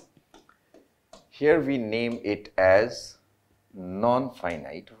non-finite. Here we name it as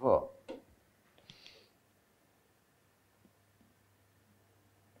non-finite verb.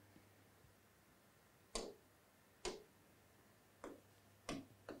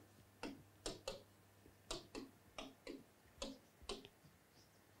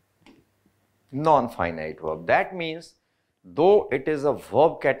 Non-finite verb. That means though it is a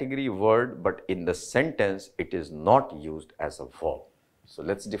verb category word, but in the sentence it is not used as a verb. So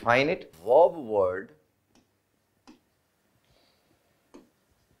let's define it. Verb word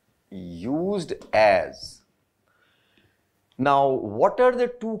used as. Now what are the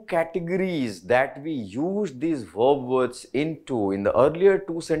 2 categories that we use these verb words into? In the earlier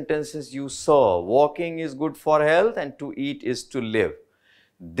 2 sentences you saw, walking is good for health and to eat is to live.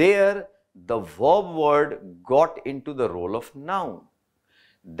 there the verb word got into the role of noun.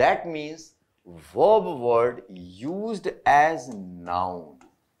 That means verb word used as noun,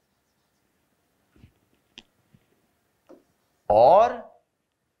 or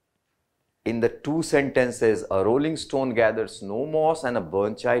in the two sentences, a rolling stone gathers no moss and a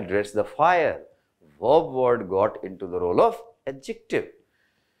burnt child dreads the fire, verb word got into the role of adjective.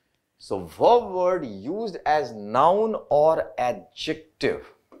 So verb word used as noun or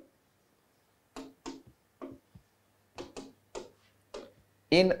adjective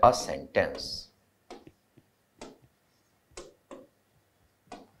in a sentence.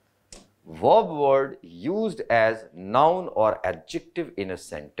 Verb word used as noun or adjective in a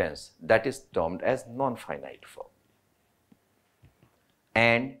sentence, that is termed as non-finite verb.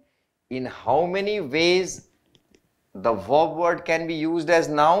 And in how many ways the verb word can be used as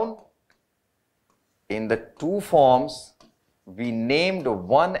noun? In the two forms, we named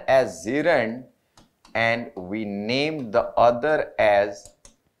one as gerund and we named the other as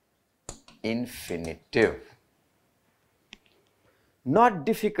infinitive. Not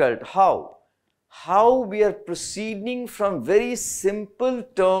difficult. How? How we are proceeding from very simple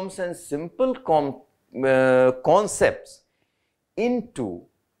terms and simple concepts into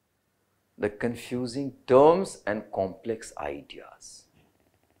the confusing terms and complex ideas.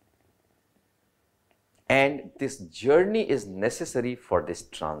 And this journey is necessary for this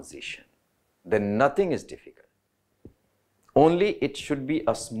transition. Then nothing is difficult. Only it should be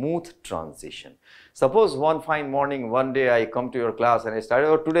a smooth transition. Suppose one fine morning, one day I come to your class and I start,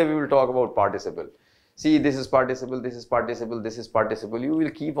 oh, today we will talk about participle. See, this is participle, this is participle, this is participle. You will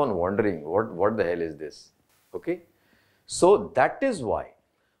keep on wondering, what the hell is this? Okay? So that is why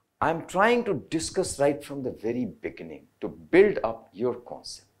I'm trying to discuss right from the very beginning to build up your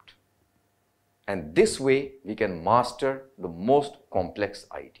concept. And this way we can master the most complex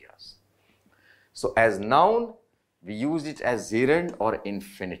ideas. So as noun, we use it as gerund or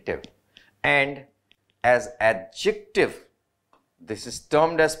infinitive. And as adjective, this is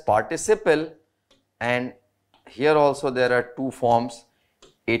termed as participle, and here also there are two forms.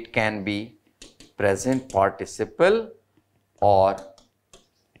 It can be present participle, or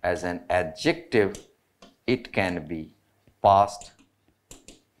as an adjective, it can be past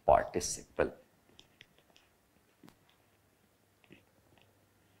participle.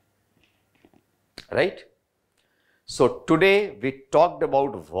 Right? So today we talked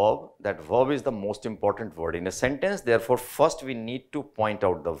about verb, that verb is the most important word in a sentence. Therefore, first we need to point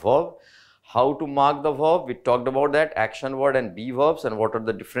out the verb. How to mark the verb? We talked about that, action word and be verbs, and what are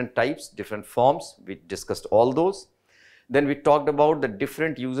the different types, different forms. We discussed all those. Then we talked about the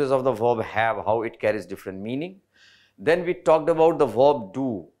different uses of the verb have, how it carries different meaning. Then we talked about the verb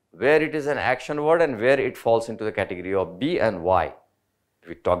do, where it is an action word and where it falls into the category of be and why.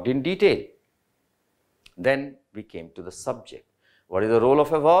 We talked in detail. Then we came to the subject. What is the role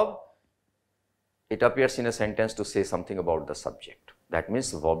of a verb? It appears in a sentence to say something about the subject. That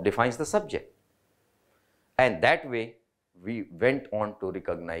means the verb defines the subject. And that way we went on to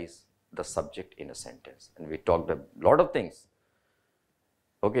recognize the subject in a sentence. And we talked a lot of things.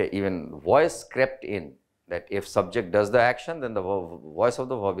 Okay, even voice crept in, that if subject does the action, then the voice of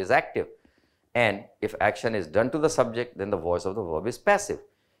the verb is active. And if action is done to the subject, then the voice of the verb is passive.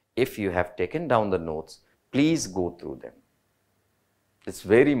 If you have taken down the notes, please go through them. It's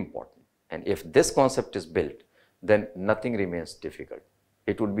very important. And if this concept is built, then nothing remains difficult.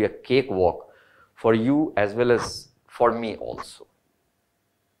 It would be a cakewalk for you as well as for me also.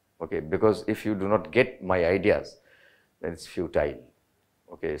 Okay, because if you do not get my ideas, then it's futile,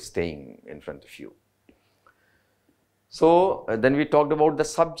 okay, staying in front of you. So then we talked about the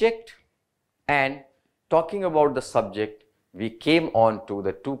subject, and talking about the subject, we came on to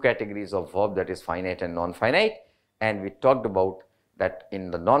the two categories of verb, that is finite and non-finite, and we talked about that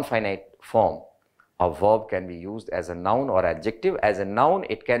in the non-finite form, a verb can be used as a noun or adjective. As a noun,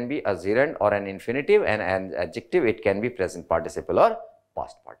 it can be a gerund or an infinitive, and an adjective, it can be present participle or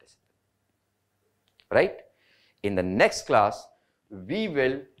past participle. Right? In the next class, we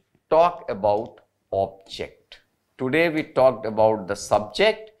will talk about object. Today we talked about the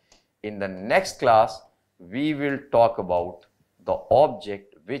subject. In the next class, we will talk about the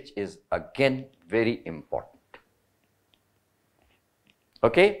object, which is again very important.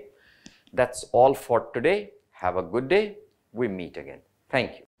 Okay, that's all for today. Have a good day. We meet again.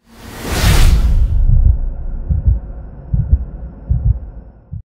 Thank you.